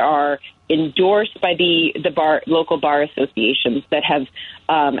law, that are endorsed by the local bar associations, that have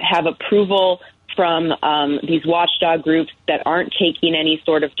approval from these watchdog groups that aren't taking any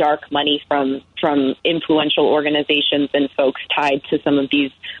sort of dark money from influential organizations and folks tied to some of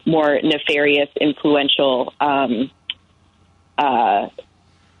these more nefarious, influential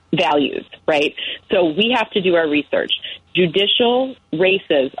values, right? So we have to do our research. Judicial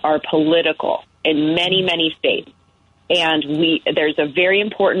races are political in many, many states. And there's a very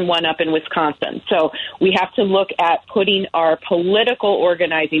important one up in Wisconsin. So we have to look at putting our political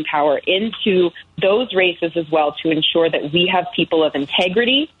organizing power into those races as well, to ensure that we have people of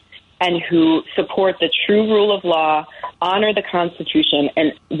integrity and who support the true rule of law, honor the Constitution,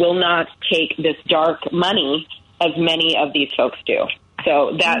 and will not take this dark money as many of these folks do.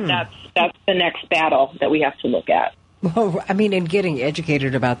 So that's the next battle that we have to look at. Well, I mean, in getting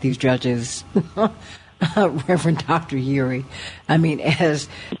educated about these judges, Reverend Dr. Yeary, I mean, as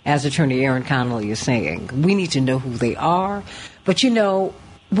Attorney Aaron Connolly is saying, we need to know who they are. But,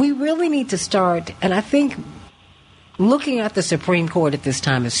 we really need to start, and I think looking at the Supreme Court at this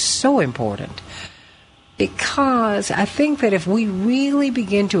time is so important, because I think that if we really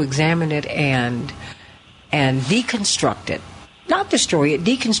begin to examine it and and deconstruct it. Not destroy it,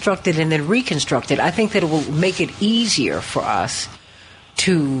 deconstruct it, and then reconstruct it. I think that it will make it easier for us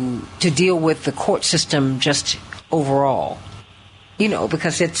to deal with the court system just overall.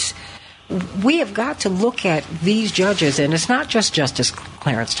 Because we have got to look at these judges, and it's not just Justice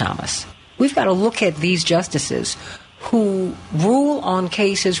Clarence Thomas. We've got to look at these justices who rule on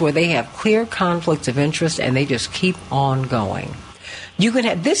cases where they have clear conflicts of interest, and they just keep on going. You can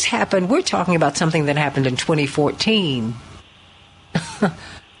have this happen. We're talking about something that happened in 2014.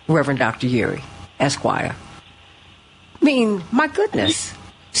 Reverend Dr. Yeary, Esquire. I mean, my goodness.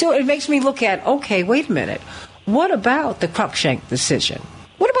 So it makes me look at, okay, wait a minute. What about the Cruikshank decision?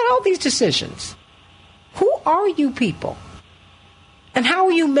 What about all these decisions? Who are you people? And how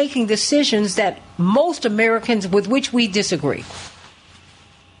are you making decisions that most Americans with which we disagree?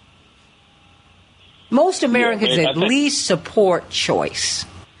 Most Americans at least support choice.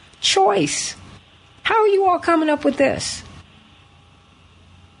 Choice. How are you all coming up with this?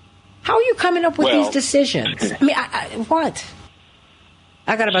 How are you coming up with these decisions? I mean, what?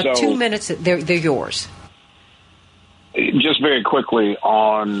 I got about 2 minutes. They're yours. Just very quickly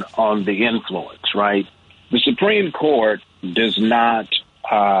on the influence, right? The Supreme Court does not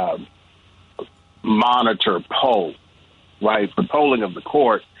monitor poll, right? The polling of the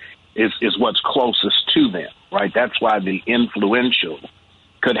court is what's closest to them, right? That's why the influential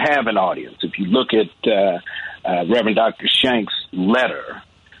could have an audience. If you look at Reverend Dr. Shank's letter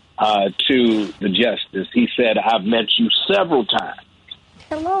to the justice, he said, "I've met you several times.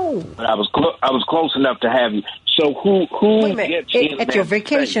 Hello. But I was close enough to have you." So who gets in at your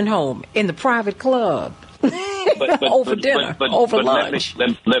vacation home, in the private club, over dinner, over lunch?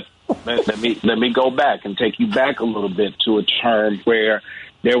 Let me go back and take you back a little bit to a term where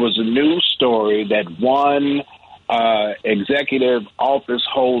there was a news story that one executive office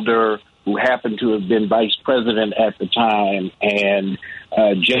holder who happened to have been vice president at the time and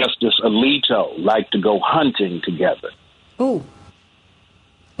Justice Alito liked to go hunting together. Ooh.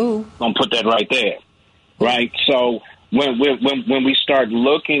 Gonna put that right there, right? So when we start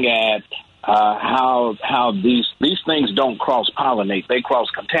looking at how these things don't cross-pollinate, they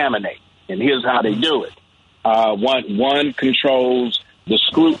cross-contaminate, and here's how they do it: one controls the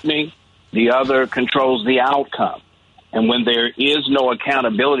scrutiny, the other controls the outcome, and when there is no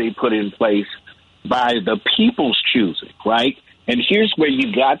accountability put in place by the people's choosing, right? And here's where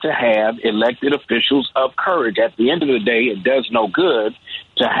you got to have elected officials of courage. At the end of the day, it does no good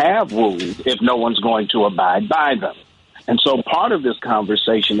to have rules if no one's going to abide by them. And so part of this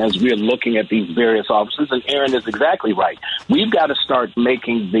conversation, as we're looking at these various offices, and Aaron is exactly right, we've got to start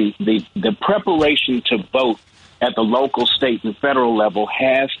making the preparation to vote at the local, state, and federal level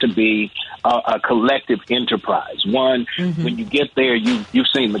has to be a collective enterprise. One, when you get there, you've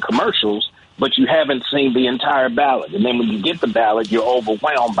seen the commercials, but you haven't seen the entire ballot. And then when you get the ballot, you're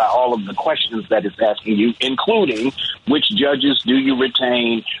overwhelmed by all of the questions that it's asking you, including which judges do you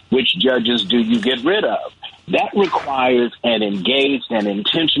retain, which judges do you get rid of. That requires an engaged and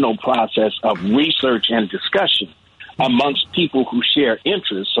intentional process of research and discussion amongst people who share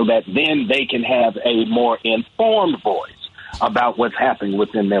interests so that then they can have a more informed voice about what's happening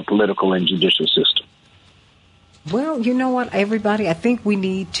within their political and judicial system. Well, you know what, everybody? I think we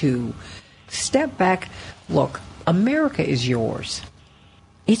need to step back. Look, America is yours.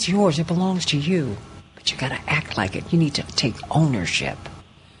 It's yours. It belongs to you. But you got to act like it. You need to take ownership.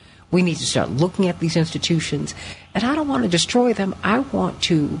 We need to start looking at these institutions. And I don't want to destroy them. I want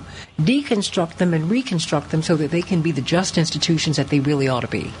to deconstruct them and reconstruct them so that they can be the just institutions that they really ought to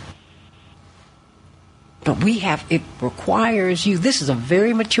be. But it requires you. This is a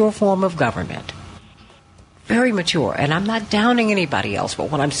very mature form of government. Very mature. And I'm not downing anybody else, but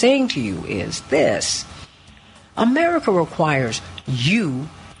what I'm saying to you is this: America requires you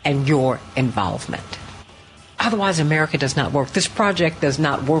and your involvement. Otherwise, America does not work. This project does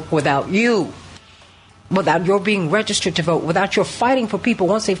not work without you, without your being registered to vote, without your fighting for people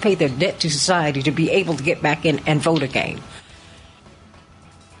once they've paid their debt to society to be able to get back in and vote again.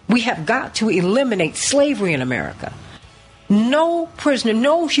 We have got to eliminate slavery in America. No prisoner,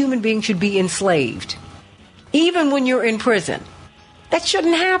 no human being should be enslaved. Even when you're in prison. That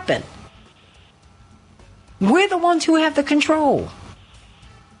shouldn't happen. We're the ones who have the control.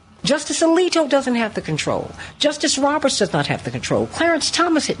 Justice Alito doesn't have the control. Justice Roberts does not have the control.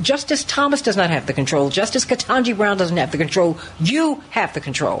 Justice Thomas does not have the control. Justice Ketanji Brown doesn't have the control. You have the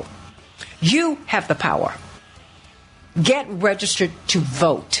control. You have the power. Get registered to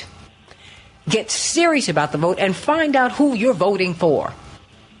vote. Get serious about the vote and find out who you're voting for.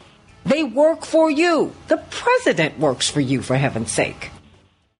 They work for you. The president works for you, for heaven's sake.